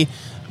 kiwi,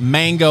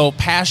 mango,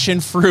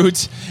 passion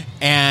fruit,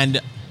 and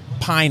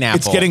pineapple.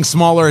 It's getting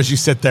smaller as you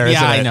sit there, isn't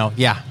it? Yeah, I know.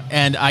 Yeah.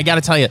 And I got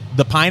to tell you,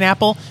 the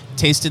pineapple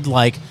tasted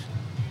like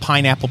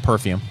pineapple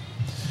perfume.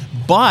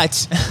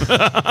 But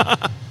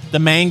the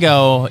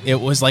mango, it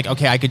was like,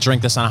 okay, I could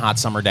drink this on a hot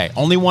summer day.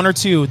 Only 1 or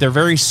 2. They're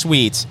very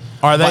sweet.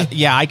 Are they? But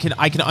yeah, I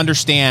can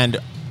understand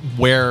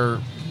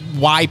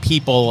why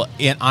people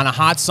on a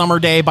hot summer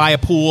day by a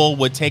pool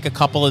would take a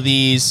couple of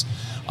these.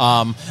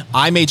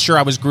 I made sure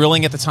I was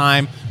grilling at the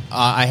time.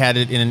 I had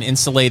it in an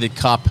insulated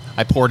cup.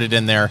 I poured it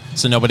in there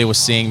so nobody was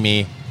seeing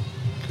me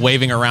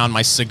waving around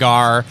my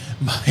cigar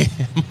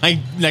my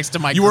next to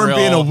my You grill. weren't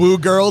being a woo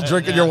girl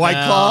drinking your White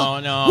Claw?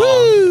 No.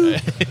 Woo!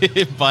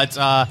 But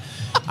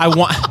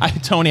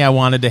Tony, I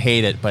wanted to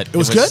hate it, but it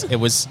was good? It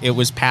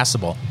was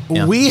passable.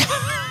 Yeah.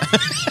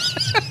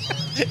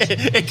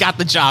 It got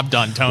the job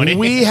done, Tony.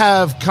 We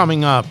have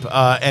coming up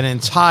an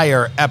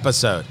entire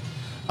episode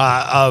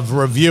of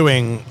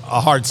reviewing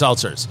hard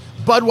seltzers.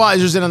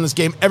 Budweiser's in on this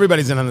game.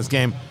 Everybody's in on this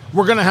game.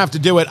 We're going to have to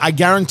do it. I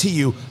guarantee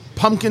you,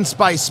 pumpkin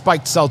spice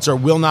spiked seltzer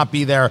will not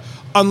be there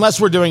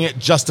unless we're doing it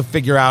just to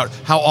figure out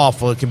how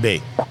awful it can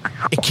be.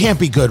 It can't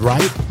be good,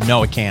 right?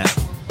 No, it can't.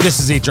 This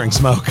is Eat, Drink,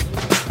 Smoke.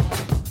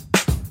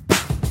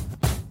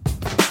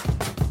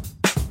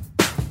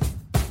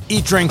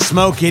 Eat, Drink,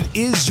 Smoke. It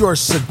is your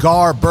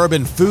cigar,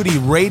 bourbon,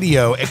 foodie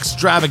radio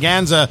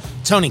extravaganza.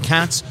 Tony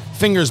Katz,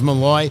 Fingers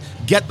Malloy.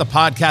 Get the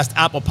podcast,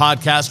 Apple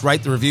Podcast,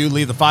 write the review,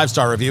 leave the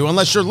 5-star review,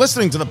 unless you're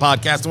listening to the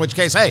podcast, in which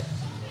case, hey,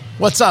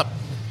 what's up?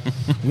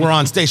 We're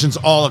on stations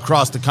all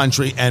across the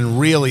country and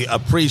really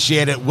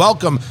appreciate it.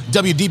 Welcome,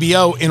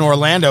 WDBO in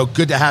Orlando.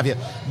 Good to have you.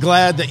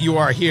 Glad that you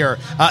are here.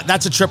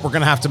 That's a trip we're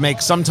going to have to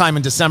make sometime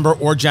in December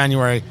or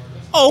January.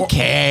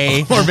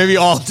 Okay. Or maybe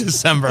all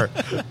December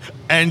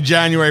and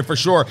January for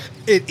sure.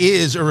 It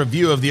is a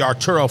review of the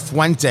Arturo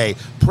Fuente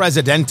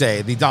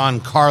Presidente, the Don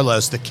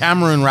Carlos, the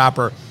Cameroon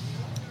wrapper.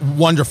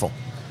 Wonderful.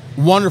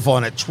 Wonderful.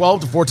 And at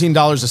 $12 to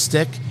 $14 a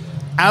stick,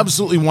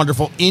 absolutely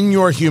wonderful in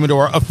your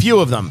humidor. A few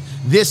of them.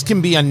 This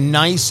can be a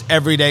nice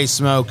everyday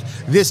smoke.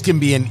 This can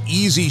be an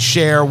easy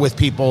share with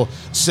people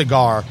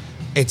cigar.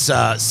 It's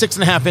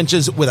 6.5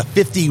 inches with a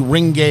 50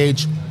 ring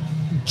gauge.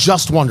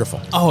 Just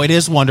wonderful. Oh, it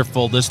is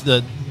wonderful.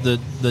 The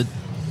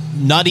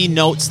nutty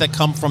notes that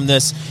come from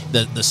this,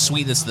 the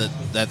sweetness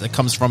that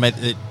comes from it,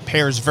 it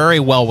pairs very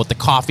well with the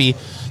coffee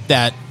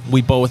that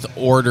we both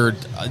ordered.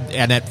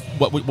 And at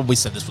what we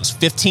said, this was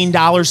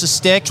 $15 a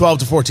stick. 12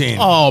 to 14.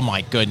 Oh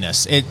my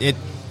goodness!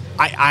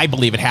 I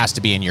believe it has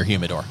to be in your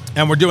humidor.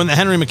 And we're doing the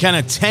Henry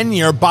McKenna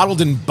 10-year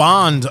bottled in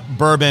bond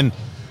bourbon,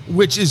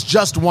 which is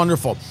just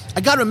wonderful.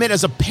 I got to admit,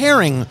 as a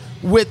pairing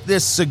with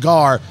this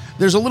cigar,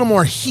 there's a little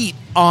more heat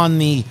on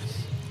the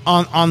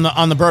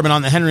bourbon,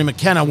 on the Henry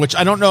McKenna, which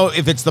I don't know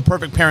if it's the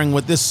perfect pairing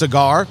with this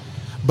cigar,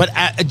 but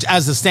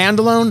as a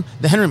standalone,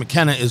 the Henry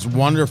McKenna is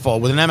wonderful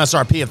with an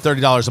MSRP of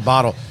 $30 a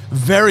bottle.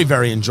 Very,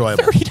 very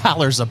enjoyable.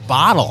 $30 a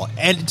bottle,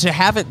 and to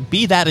have it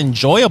be that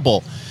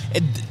enjoyable,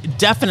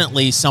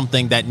 definitely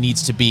something that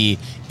needs to be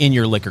in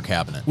your liquor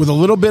cabinet. With a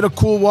little bit of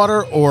cool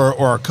water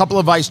or a couple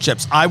of ice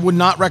chips. I would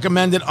not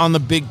recommend it on the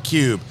big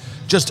cube.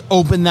 Just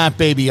open that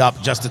baby up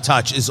just a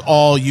touch is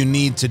all you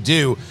need to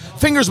do.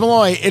 Fingers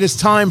Malloy, it is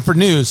time for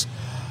news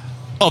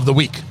of the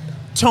week.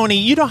 Tony,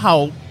 you know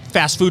how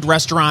fast food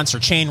restaurants or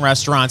chain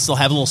restaurants, they'll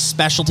have little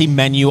specialty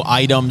menu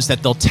items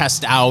that they'll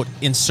test out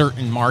in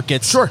certain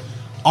markets? Sure.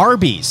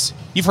 Arby's.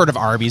 You've heard of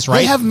Arby's, right?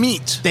 They have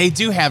meat. They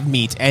do have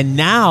meat. And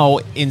now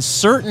in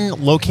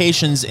certain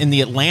locations in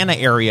the Atlanta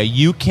area,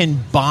 you can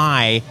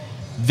buy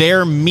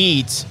their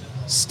meat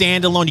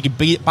standalone. You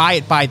can buy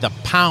it by the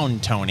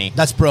pound, Tony.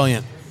 That's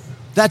brilliant.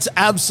 That's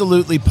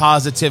absolutely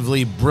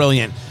positively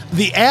brilliant.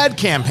 The ad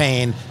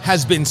campaign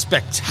has been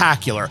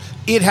spectacular.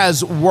 It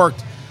has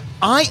worked.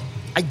 I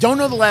don't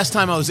know the last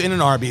time I was in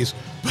an Arby's,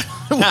 but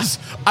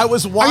I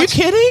was watching. Are you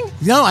kidding?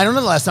 No, I don't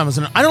know the last time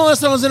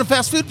I was in a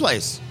fast food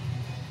place.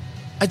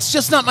 It's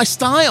just not my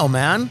style,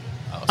 man.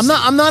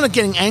 I'm not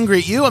getting angry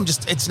at you.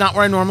 It's not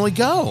where I normally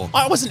go.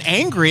 I wasn't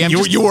angry.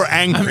 You were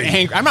angry. I'm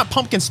angry. I'm not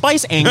pumpkin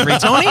spice angry,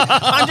 Tony.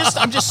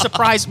 I'm just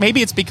surprised.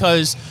 Maybe it's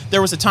because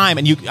there was a time,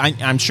 and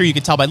I'm sure you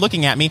could tell by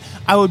looking at me,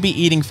 I would be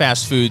eating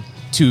fast food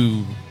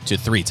 2 to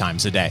 3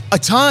 times a day.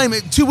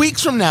 2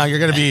 weeks from now, you're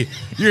gonna be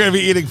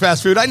eating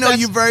fast food. I know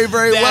you very,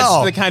 very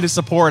well. That's the kind of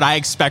support I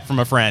expect from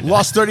a friend.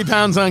 Lost 30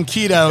 pounds on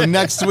keto.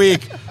 Next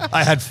week,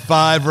 I had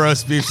 5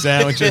 roast beef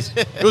sandwiches.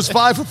 It was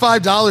 5 for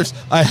 $5.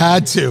 I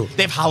had to.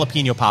 They have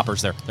jalapeno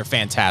poppers there. They're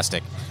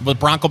fantastic. With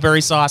Bronco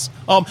berry sauce.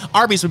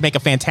 Arby's would make a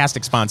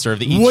fantastic sponsor of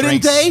the Eat,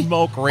 Wouldn't Drink, they?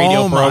 Smoke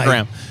radio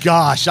program. My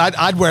gosh,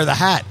 I'd wear the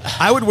hat.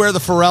 I would wear the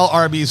Pharrell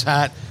Arby's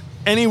hat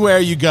anywhere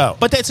you go.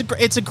 But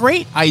it's a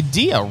great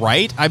idea,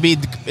 right? I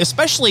mean,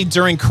 especially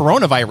during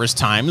coronavirus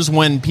times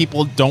when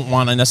people don't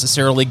want to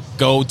necessarily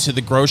go to the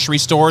grocery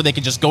store. They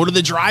can just go to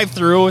the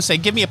drive-thru and say,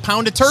 give me a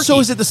pound of turkey. So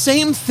is it the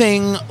same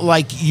thing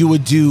like you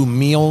would do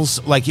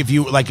meals, like if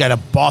you like at a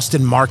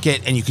Boston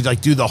market and you could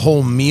like do the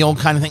whole meal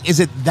kind of thing? Is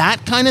it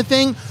that kind of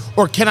thing?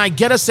 Or can I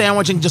get a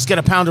sandwich and just get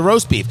a pound of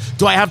roast beef?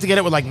 Do I have to get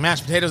it with like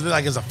mashed potatoes,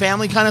 like as a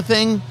family kind of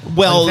thing?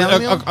 Well,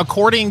 like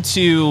according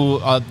to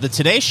the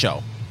Today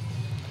Show,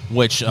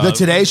 which the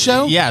Today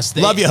Show? Yes.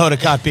 Love you, Hoda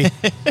Kotb.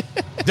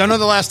 Don't know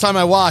the last time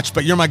I watched,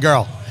 but you're my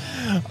girl.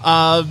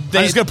 I'm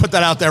just going to put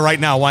that out there right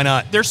now. Why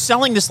not? They're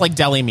selling this like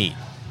deli meat.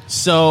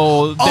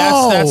 So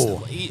that's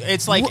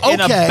it's like in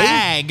a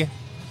bag.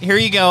 Here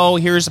you go.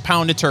 Here's a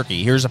pound of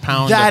turkey. Here's a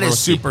pound That of is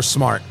roast super beef.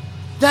 smart.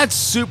 That's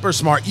super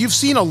smart. You've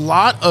seen a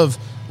lot of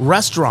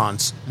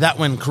restaurants that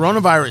when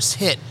coronavirus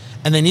hit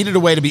and they needed a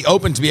way to be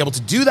open to be able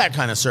to do that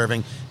kind of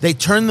serving, they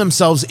turned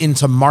themselves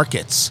into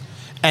markets.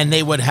 And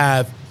they would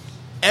have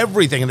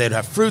everything, and they'd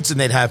have fruits, and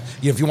they'd have,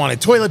 if you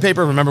wanted toilet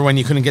paper, remember when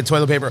you couldn't get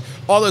toilet paper,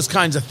 all those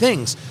kinds of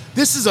things.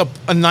 This is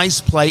a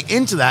nice play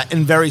into that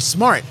and very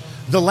smart.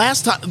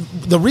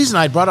 The reason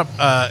I brought up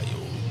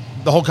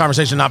the whole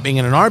conversation not being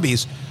in an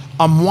Arby's,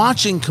 I'm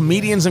watching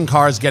comedians in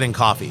cars getting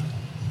coffee.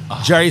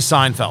 Jerry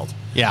Seinfeld.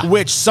 Yeah.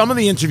 Which some of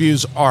the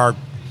interviews are,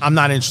 I'm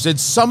not interested.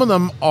 Some of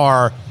them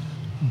are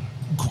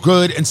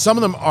good, and some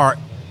of them are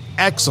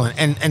excellent.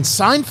 And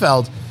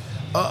Seinfeld,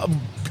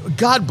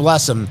 God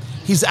bless him,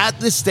 he's at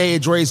this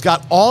stage where he's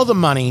got all the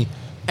money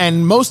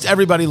and most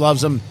everybody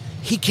loves him.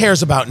 He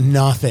cares about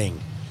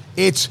nothing.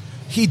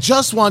 He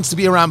just wants to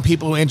be around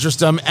people who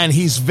interest him, and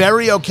he's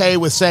very okay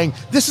with saying,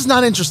 this is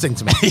not interesting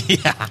to me.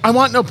 Yeah. I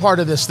want no part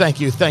of this.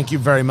 Thank you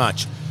very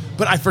much.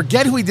 But I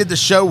forget who he did the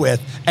show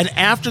with, and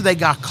after they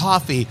got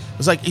coffee, I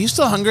was like, are you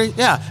still hungry?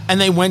 Yeah. And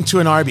they went to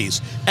an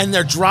Arby's, and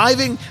they're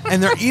driving,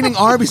 and they're eating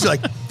Arby's. They're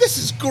like, this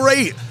is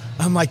great.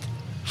 I'm like,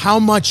 how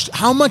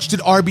much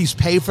did Arby's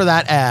pay for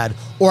that ad,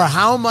 or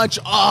how much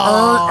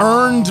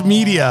earned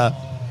media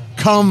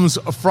comes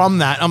from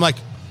that? I'm like,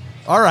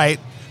 all right,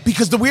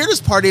 because the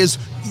weirdest part is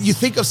you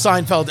think of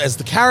Seinfeld as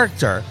the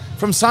character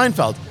from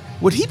Seinfeld.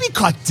 Would he be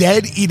caught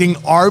dead eating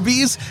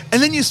Arby's?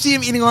 And then you see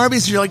him eating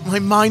Arby's, and you're like, my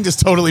mind is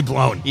totally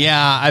blown.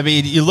 Yeah, I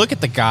mean, you look at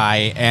the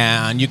guy,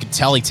 and you can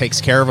tell he takes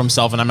care of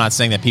himself. And I'm not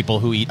saying that people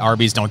who eat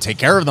Arby's don't take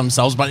care of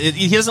themselves, but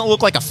he doesn't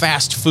look like a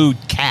fast food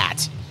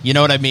cat. You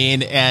know what I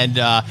mean? And,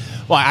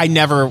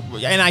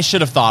 I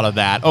should have thought of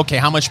that. Okay,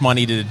 how much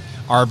money did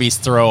Arby's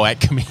throw at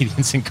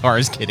comedians in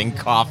cars getting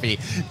coffee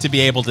to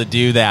be able to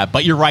do that?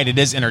 But you're right, it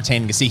is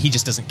entertaining to see. He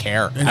just doesn't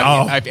care. No.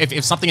 I mean,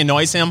 if something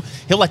annoys him,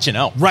 he'll let you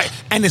know. Right.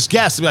 And his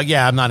guests will be like,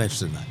 yeah, I'm not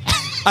interested in that.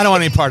 I don't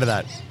want any part of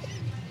that.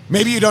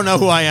 Maybe you don't know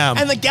who I am.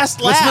 And the guest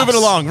laughs. Let's move it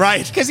along,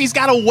 right? Because he's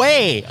got a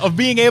way of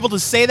being able to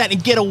say that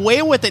and get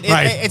away with it.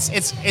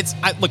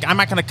 Right. Look, I'm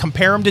not going to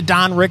compare him to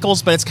Don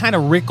Rickles, but it's kind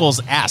of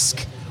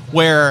Rickles-esque,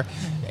 where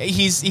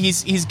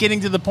he's getting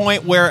to the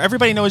point where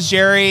everybody knows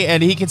Jerry,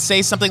 and he could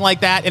say something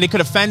like that, and it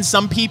could offend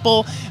some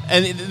people,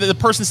 and the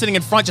person sitting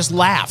in front just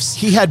laughs.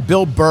 He had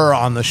Bill Burr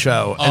on the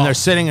show, and they're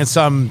sitting in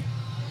some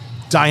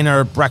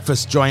diner,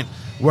 breakfast joint,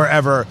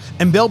 wherever,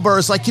 and Bill Burr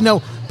is like,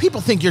 people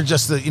think you're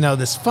just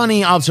this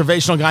funny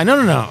observational guy.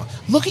 No.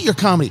 Look at your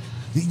comedy.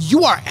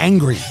 You are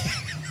angry.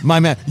 My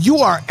man, you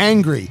are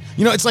angry.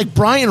 It's like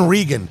Brian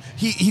Regan.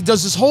 He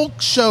does this whole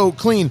show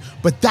clean,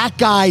 but that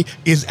guy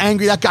is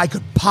angry. That guy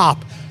could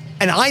pop.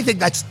 And I think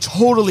that's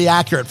totally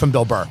accurate from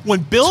Bill Burr.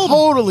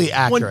 Totally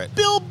accurate. When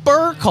Bill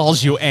Burr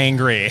calls you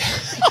angry.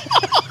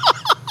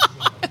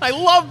 I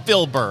love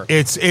Bill Burr.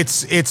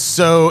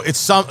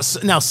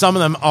 Now some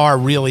of them are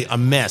really a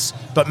miss,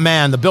 but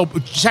man,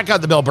 check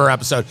out the Bill Burr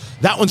episode.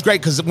 That one's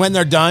great because when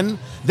they're done,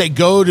 they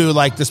go to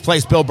like this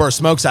place Bill Burr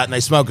smokes at and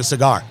they smoke a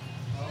cigar.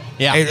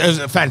 Yeah, it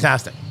was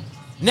fantastic.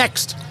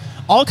 Next.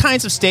 All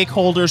kinds of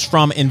stakeholders,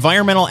 from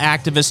environmental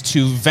activists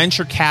to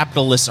venture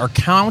capitalists, are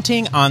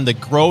counting on the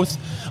growth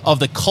of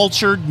the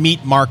cultured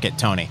meat market,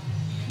 Tony.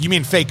 You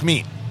mean fake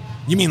meat?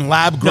 You mean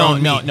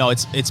lab-grown meat? No,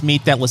 it's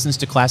meat that listens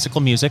to classical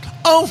music.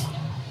 Oh,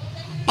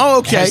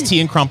 okay. Has tea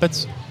and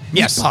crumpets.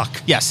 Yes.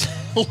 Yes.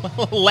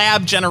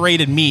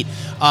 Lab-generated meat.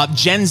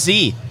 Gen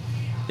Z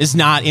is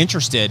not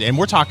interested, and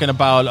we're talking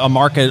about a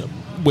market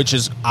which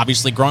is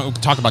obviously growing. We're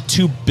talking about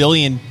 2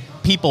 billion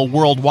people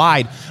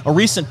worldwide. A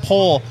recent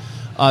poll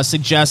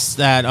suggests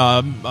that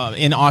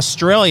in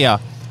Australia,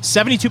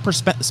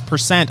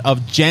 72%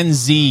 of Gen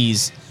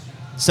Zs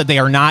said they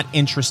are not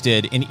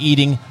interested in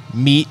eating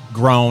meat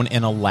grown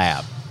in a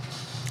lab.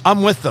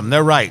 I'm with them.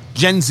 They're right.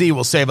 Gen Z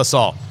will save us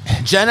all.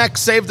 Gen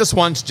X saved us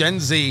once. Gen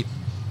Z,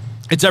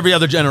 it's every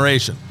other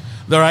generation.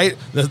 They're right.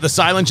 The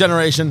silent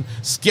generation,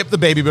 skip the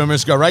baby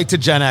boomers, go right to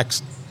Gen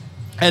X,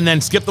 and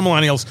then skip the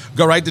millennials,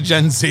 go right to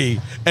Gen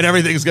Z, and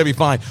everything's going to be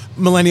fine.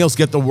 Millennials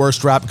get the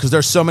worst rap because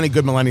there's so many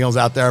good millennials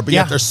out there, but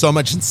yet there's so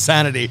much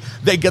insanity.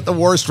 They get the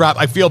worst rap.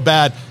 I feel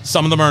bad.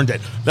 Some of them earned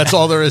it. That's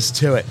all there is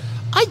to it.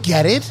 I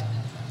get it.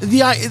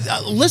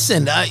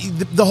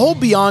 The whole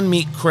Beyond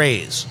Meat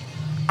craze,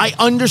 I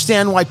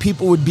understand why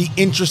people would be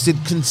interested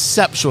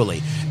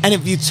conceptually. And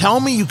if you tell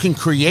me you can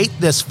create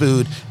this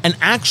food and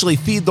actually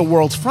feed the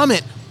world from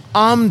it,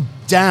 I'm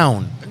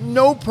down.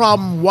 No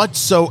problem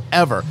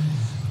whatsoever.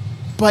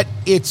 But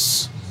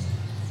it's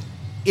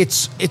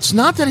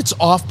not that it's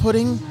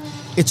off-putting.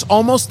 It's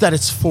almost that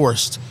it's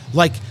forced.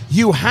 Like,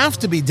 you have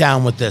to be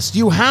down with this.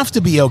 You have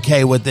to be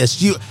okay with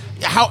this.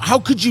 How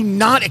could you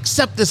not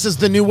accept this as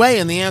the new way?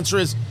 And the answer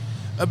is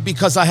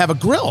because I have a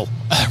grill.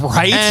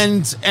 Right.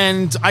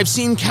 And I've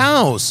seen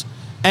cows.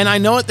 And I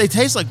know what they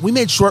taste like. We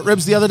made short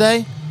ribs the other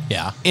day.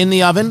 Yeah. In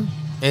the oven.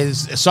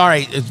 It's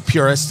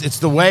purist. It's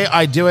the way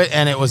I do it.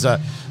 And it was the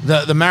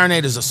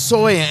marinade is a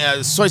soy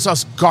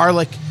sauce,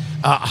 garlic,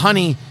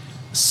 honey.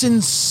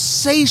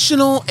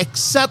 Sensational,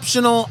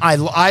 exceptional.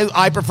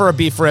 I prefer a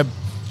beef rib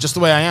just the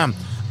way I am.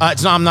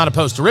 I'm not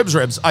opposed to ribs.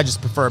 I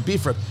just prefer a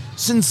beef rib.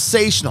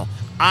 Sensational.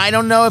 I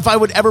don't know if I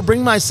would ever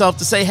bring myself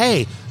to say,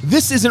 hey,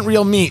 this isn't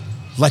real meat.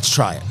 Let's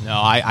try it. No,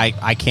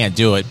 I can't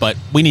do it, but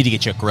we need to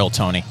get you a grill,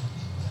 Tony.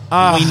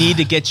 We need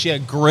to get you a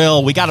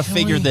grill. We got to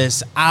figure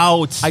this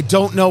out. I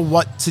don't know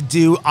what to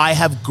do. I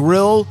have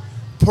grill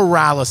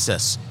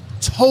paralysis.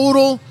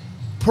 Total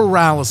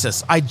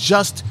paralysis. I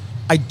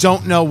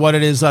don't know what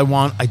it is I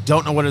want. I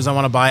don't know what it is I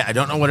want to buy. I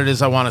don't know what it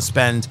is I want to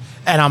spend.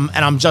 And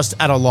I'm just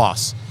at a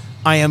loss.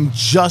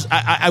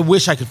 I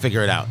wish I could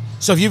figure it out.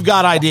 So if you've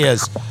got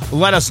ideas,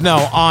 let us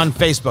know on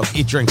Facebook.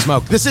 Eat, Drink,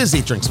 Smoke. This is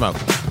Eat, Drink, Smoke.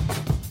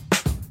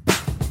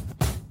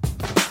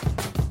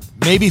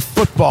 Maybe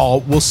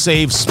football will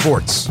save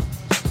sports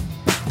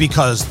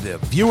because the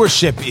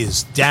viewership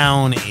is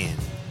down in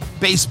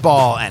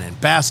baseball and in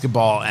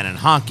basketball and in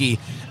hockey.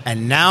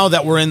 And now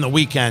that we're in the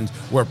weekend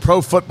where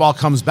pro football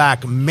comes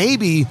back,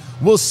 maybe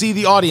we'll see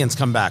the audience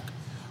come back.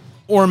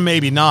 Or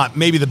maybe not.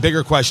 Maybe the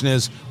bigger question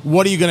is,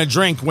 what are you going to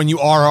drink when you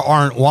are or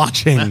aren't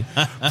watching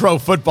pro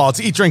football?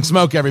 It's Eat, Drink,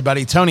 Smoke,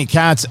 everybody. Tony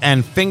Katz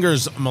and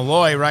Fingers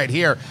Malloy right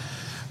here.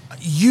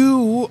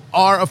 You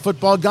are a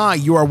football guy.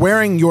 You are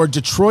wearing your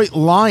Detroit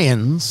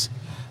Lions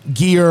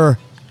gear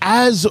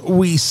as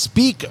we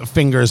speak,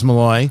 Fingers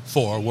Malloy.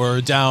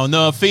 Forward down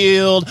the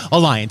field, a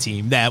Lion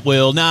team that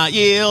will not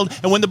yield.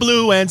 And when the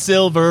blue and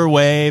silver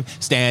wave,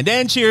 stand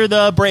and cheer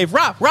the brave.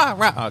 Rah, rah,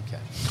 rah. Okay.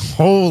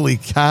 Holy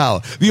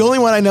cow. The only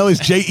one I know is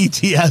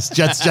JETS,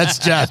 Jets, Jets,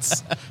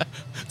 Jets.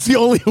 It's the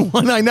only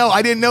one I know.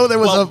 I didn't know there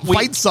was a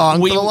fight song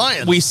for the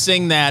Lions. We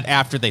sing that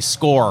after they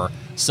score,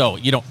 so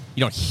you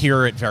don't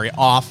hear it very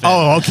often.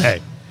 Oh,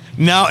 okay.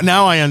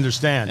 Now I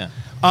understand.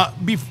 Yeah.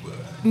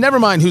 Never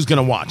mind who's going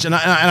to watch, and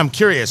I'm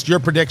curious your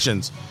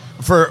predictions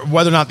for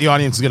whether or not the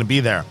audience is going to be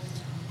there.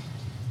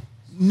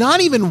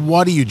 Not even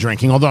what are you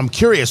drinking, although I'm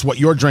curious what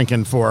you're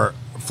drinking for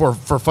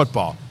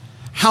football.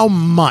 How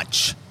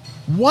much?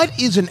 What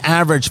is an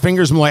average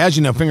Fingers Malloy? As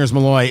you know, Fingers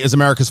Malloy is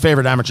America's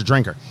favorite amateur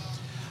drinker.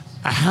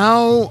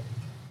 How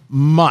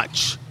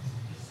much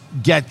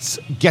gets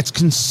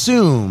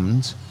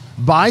consumed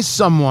by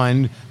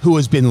someone who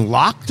has been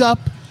locked up,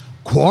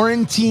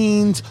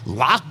 quarantined,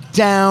 locked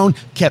down,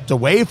 kept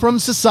away from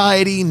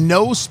society,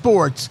 no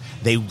sports,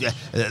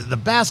 the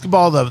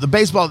basketball, the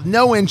baseball,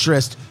 no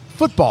interest,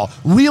 football,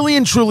 really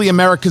and truly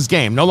America's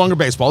game. No longer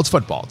baseball, it's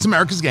football. It's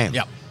America's game.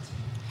 Yep.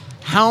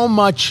 How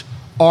much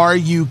are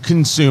you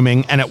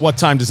consuming, and at what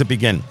time does it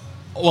begin?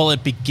 Well,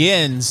 it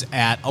begins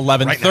at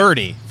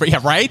 11:30.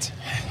 Right?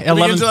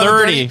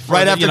 11:30,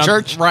 right after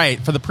church? Right,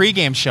 for the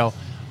pregame show.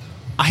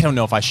 I don't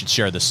know if I should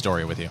share this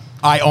story with you.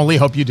 I only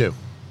hope you do.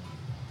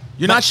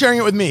 You're not sharing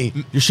it with me.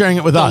 You're sharing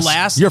it with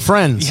us. Your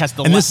friends. Yes,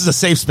 and this is a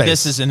safe space.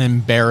 This is an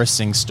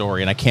embarrassing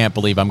story, and I can't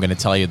believe I'm going to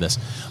tell you this.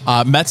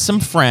 Met some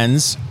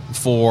friends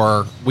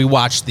we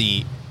watched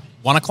the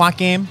 1 o'clock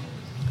game,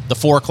 the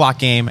 4 o'clock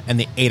game, and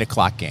the 8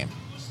 o'clock game.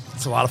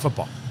 It's a lot of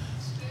football.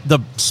 The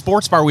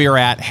sports bar we were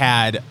at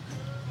had,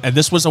 and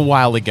this was a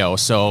while ago,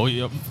 so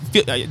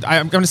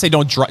I'm going to say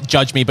don't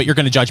judge me, but you're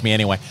going to judge me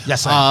anyway.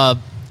 Yes, I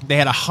am. They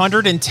had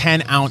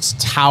 110-ounce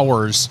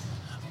towers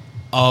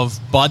of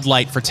Bud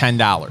Light for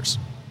 $10.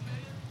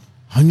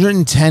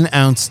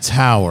 110-ounce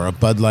tower of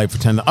Bud Light for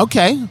 $10.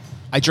 Okay.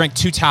 I drank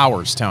 2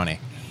 towers, Tony.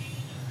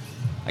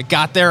 I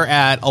got there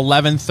at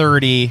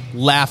 11:30,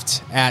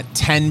 left at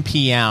 10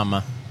 p.m.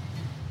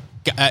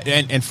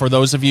 And for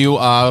those of you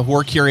who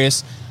are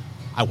curious,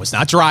 I was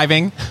not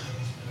driving,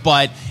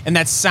 and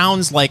that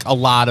sounds like a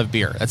lot of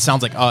beer. That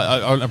sounds like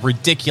a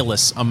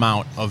ridiculous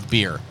amount of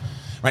beer.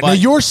 Right. Now,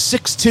 you're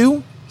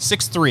 6'2"?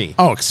 6'3".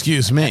 Oh,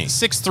 excuse me.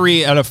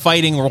 6'3" at a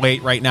fighting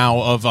weight right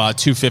now of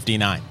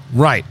 259.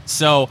 Right.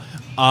 So,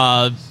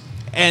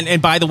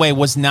 and by the way,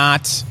 was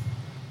not,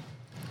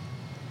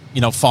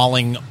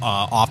 falling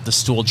off the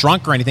stool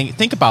drunk or anything.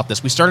 Think about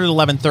this. We started at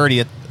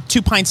 11:30. At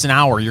 2 pints an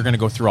hour, you're going to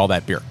go through all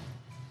that beer.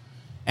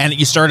 And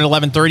you start at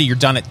 11:30, you're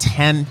done at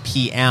 10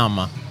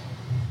 p.m.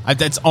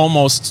 That's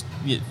almost.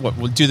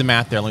 We'll do the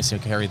math there. Let me see.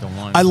 Carry the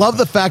one. I love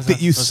the fact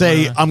that you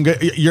say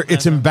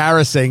it's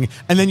embarrassing,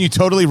 and then you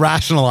totally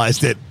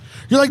rationalized it.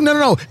 You're like,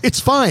 no, it's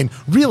fine,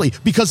 really,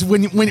 because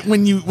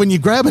when you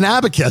grab an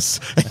abacus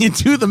and you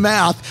do the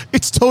math,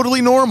 it's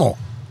totally normal.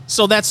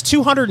 So that's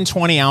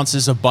 220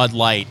 ounces of Bud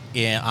Light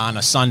on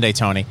a Sunday,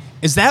 Tony.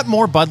 Is that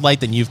more Bud Light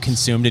than you've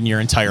consumed in your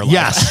entire life?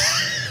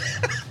 Yes.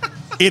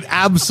 It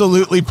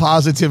absolutely,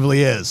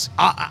 positively is.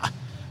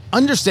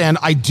 Understand,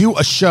 I do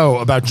a show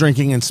about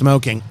drinking and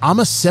smoking.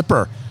 I'm a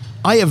sipper.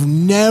 I have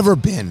never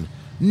been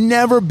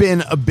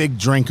a big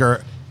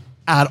drinker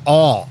at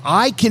all.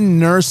 I can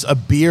nurse a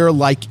beer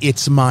like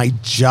it's my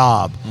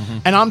job. Mm-hmm.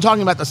 And I'm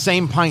talking about the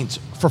same pint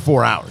for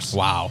 4 hours.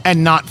 Wow.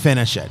 And not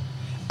finish it.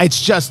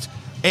 It's just,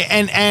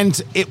 and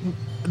it,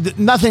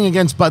 nothing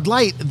against Bud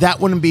Light,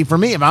 that wouldn't be for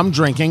me. If I'm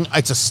drinking,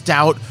 it's a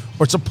stout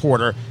or it's a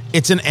porter.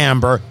 It's an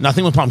amber,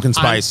 nothing with pumpkin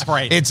spice.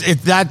 Right.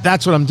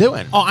 That's what I'm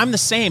doing. Oh, I'm the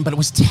same, but it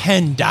was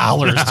 $10,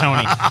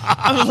 Tony.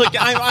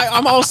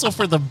 I'm also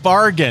for the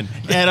bargain,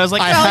 and I was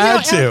like, I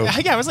had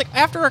to. I was like,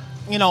 after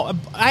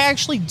I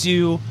actually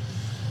do.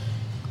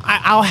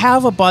 I'll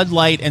have a Bud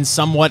Light and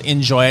somewhat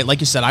enjoy it.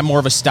 Like you said, I'm more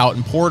of a stout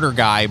and porter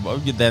guy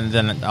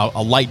than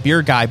a light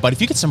beer guy. But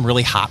if you get some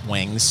really hot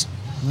wings,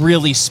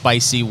 really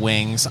spicy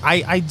wings,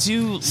 I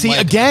do. See,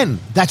 again,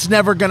 that's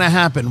never going to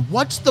happen.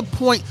 What's the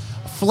point?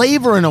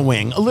 Flavor in a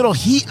wing, a little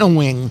heat in a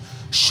wing,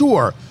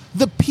 sure.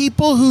 The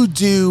people who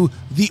do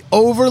the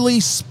overly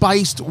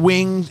spiced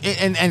wing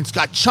and it's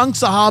got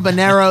chunks of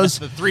habaneros,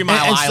 the 3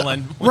 Mile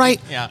Island,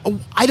 right? Yeah.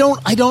 I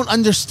don't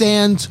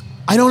understand.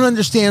 I don't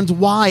understand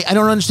why. I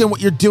don't understand what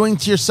you're doing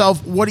to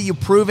yourself. What are you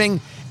proving?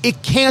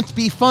 It can't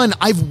be fun.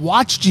 I've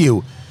watched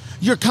you.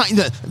 You're kind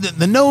of,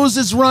 the nose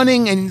is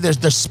running and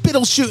there's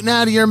spittle shooting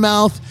out of your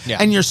mouth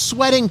and you're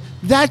sweating.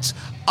 That's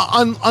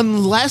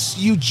unless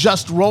you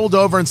just rolled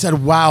over and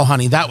said, "Wow,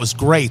 honey, that was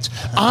great."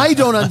 I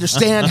don't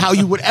understand how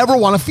you would ever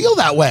want to feel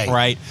that way.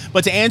 Right.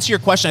 But to answer your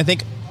question, I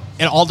think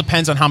it all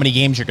depends on how many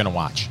games you're going to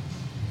watch.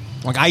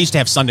 Like I used to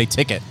have Sunday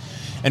Ticket,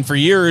 and for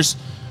years,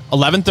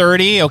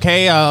 11:30,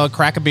 okay, I'll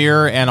crack a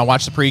beer and I'll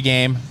watch the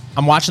pregame.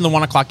 I'm watching the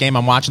 1 o'clock game.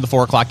 I'm watching the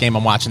 4 o'clock game.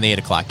 I'm watching the 8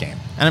 o'clock game,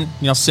 and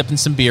I'm sipping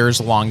some beers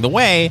along the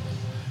way.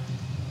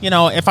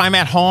 If I'm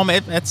at home,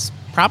 it's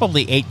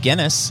probably 8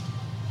 Guinness.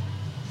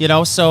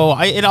 So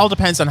it all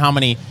depends on how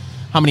many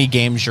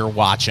games you're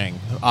watching.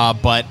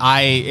 But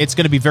it's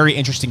going to be very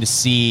interesting to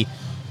see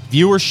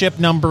viewership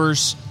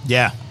numbers.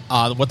 Yeah.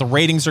 What the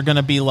ratings are going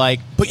to be like.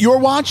 But you're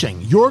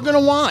watching. You're going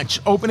to watch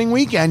opening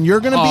weekend. You're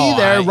going to be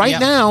there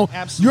now.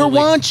 Absolutely. You're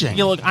watching.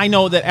 Look, I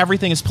know that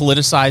everything is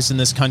politicized in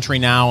this country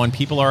now, and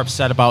people are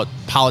upset about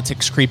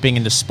politics creeping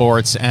into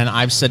sports. And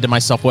I've said to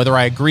myself, whether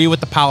I agree with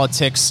the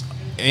politics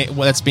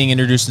that's being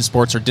introduced in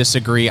sports or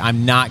disagree,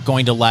 I'm not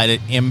going to let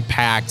it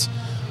impact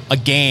a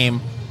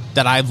game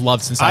that I've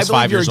loved since I was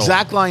 5 years old. Your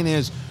exact line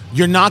is,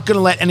 you're not going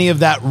to let any of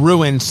that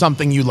ruin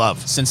something you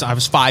love. Since I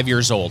was 5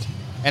 years old.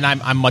 And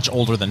I'm much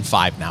older than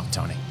 5 now,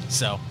 Tony.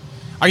 So,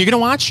 are you going to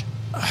watch?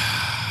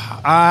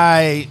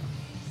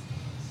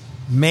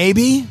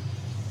 Maybe.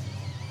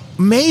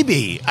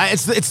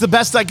 It's the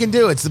best I can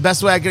do. It's the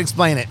best way I can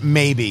explain it.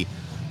 Maybe.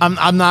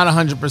 I'm not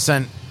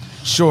 100%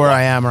 sure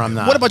I am or I'm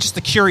not. What about just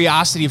the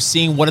curiosity of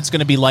seeing what it's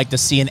going to be like to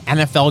see an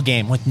NFL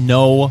game with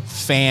no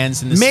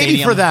fans in the stadium?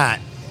 Maybe for that.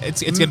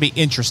 It's going to be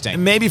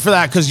interesting. Maybe for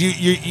that, because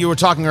you were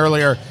talking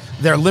earlier,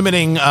 they're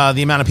limiting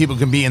the amount of people who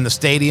can be in the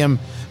stadium.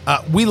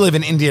 We live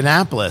in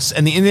Indianapolis,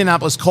 and the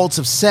Indianapolis Colts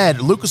have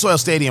said Lucas Oil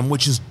Stadium,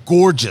 which is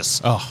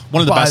gorgeous. Oh,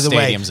 one of the best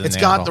stadiums in the NFL. It's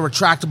got the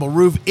retractable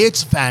roof.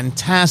 It's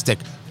fantastic.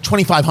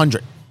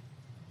 2,500.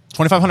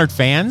 2,500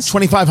 fans?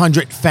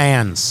 2,500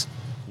 fans.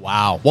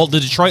 Wow. Well,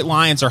 the Detroit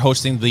Lions are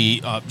hosting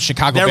the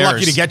Chicago Bears. They're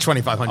lucky to get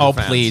 2,500 fans. Oh,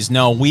 please.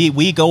 No,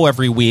 we go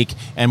every week,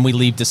 and we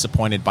leave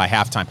disappointed by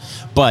halftime.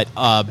 But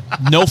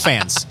no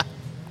fans.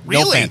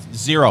 Really? No fans.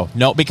 Zero.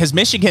 No, because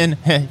Michigan,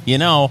 that's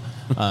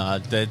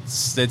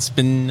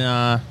been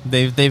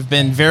they've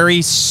been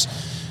very,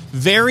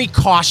 very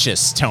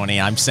cautious, Tony.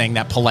 I'm saying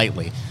that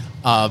politely.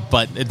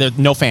 But there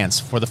no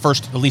fans for the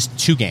first at least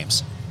 2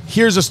 games.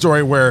 Here's a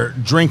story where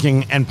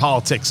drinking and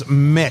politics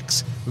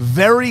mix.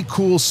 Very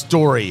cool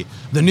story.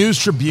 The News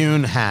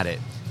Tribune had it,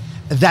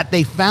 that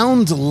they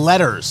found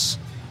letters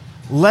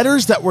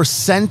that were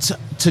sent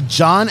to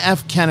John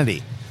F.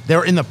 Kennedy.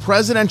 They're in the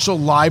presidential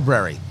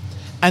library.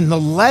 And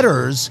the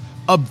letters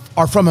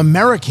are from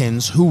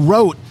Americans who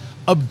wrote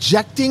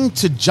objecting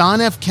to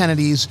John F.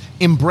 Kennedy's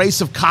embrace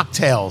of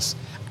cocktails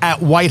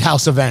at White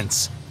House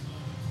events.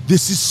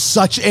 This is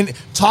and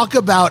talk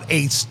about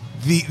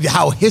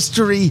how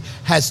history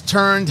has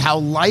turned, how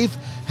life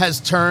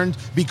has turned,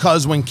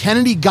 because when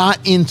Kennedy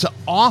got into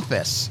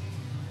office,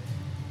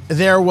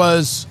 there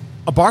was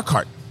a bar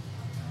cart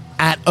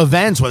at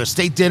events, whether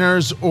state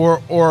dinners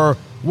or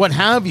what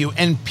have you,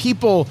 and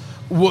people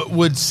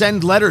would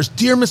send letters.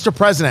 Dear Mr.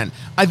 President,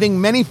 I think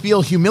many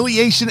feel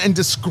humiliation and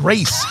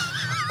disgrace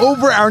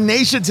over our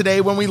nation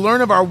today when we learn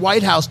of our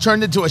White House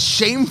turned into a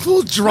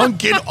shameful,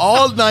 drunken,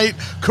 all-night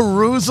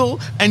carousal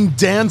and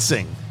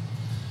dancing.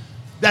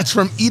 That's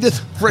from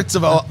Edith Fritz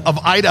of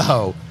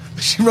Idaho.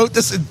 She wrote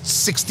this in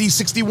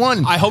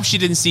 61. I hope she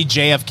didn't see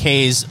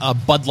JFK's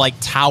Bud Light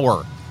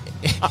Tower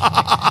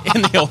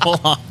in the Oval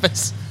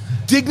Office.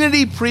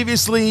 Dignity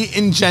previously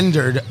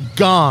engendered,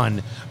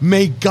 gone.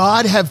 May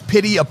God have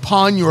pity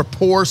upon your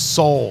poor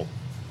soul.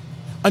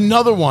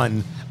 Another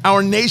one.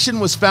 Our nation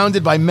was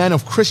founded by men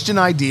of Christian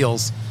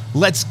ideals.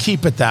 Let's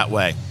keep it that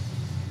way.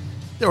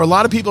 There were a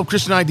lot of people of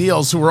Christian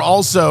ideals who were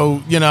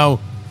also,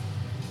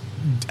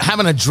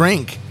 having a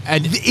drink.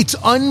 And it's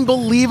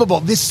unbelievable.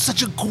 This is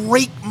such a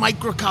great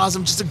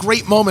microcosm, just a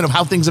great moment of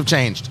how things have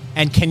changed.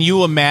 And can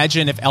you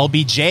imagine if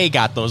LBJ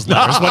got those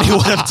letters, what he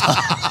would have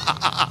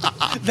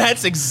done?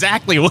 That's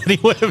exactly what he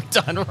would have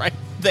done right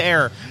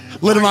there.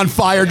 Lit him on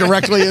fire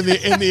directly in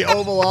the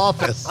Oval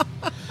Office.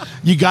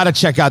 You got to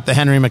check out the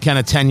Henry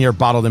McKenna 10-year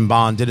bottled in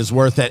bond. It is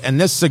worth it. And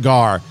this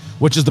cigar,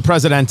 which is the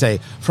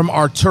Presidente from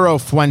Arturo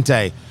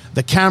Fuente,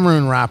 the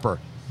Cameroon wrapper,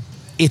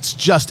 it's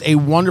just a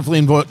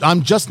wonderfully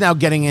I'm just now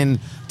getting in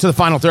to the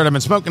final third. I've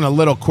been smoking a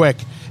little quick,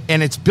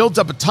 and it's built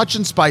up a touch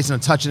in spice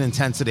and a touch in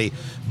intensity,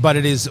 but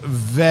it is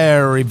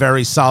very,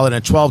 very solid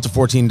at $12 to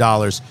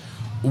 $14.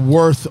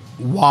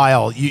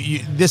 Worthwhile.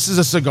 This is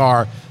a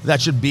cigar that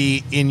should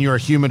be in your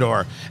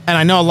humidor. And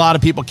I know a lot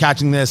of people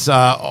catching this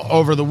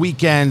over the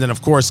weekend, and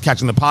of course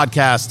catching the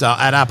podcast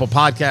at Apple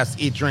Podcasts,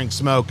 Eat, Drink,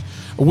 Smoke.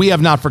 We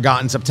have not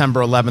forgotten September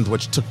 11th,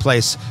 which took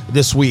place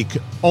this week.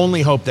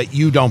 Only hope that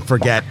you don't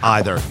forget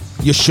either.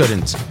 You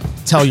shouldn't.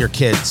 Tell your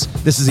kids.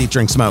 This is Eat,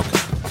 Drink, Smoke.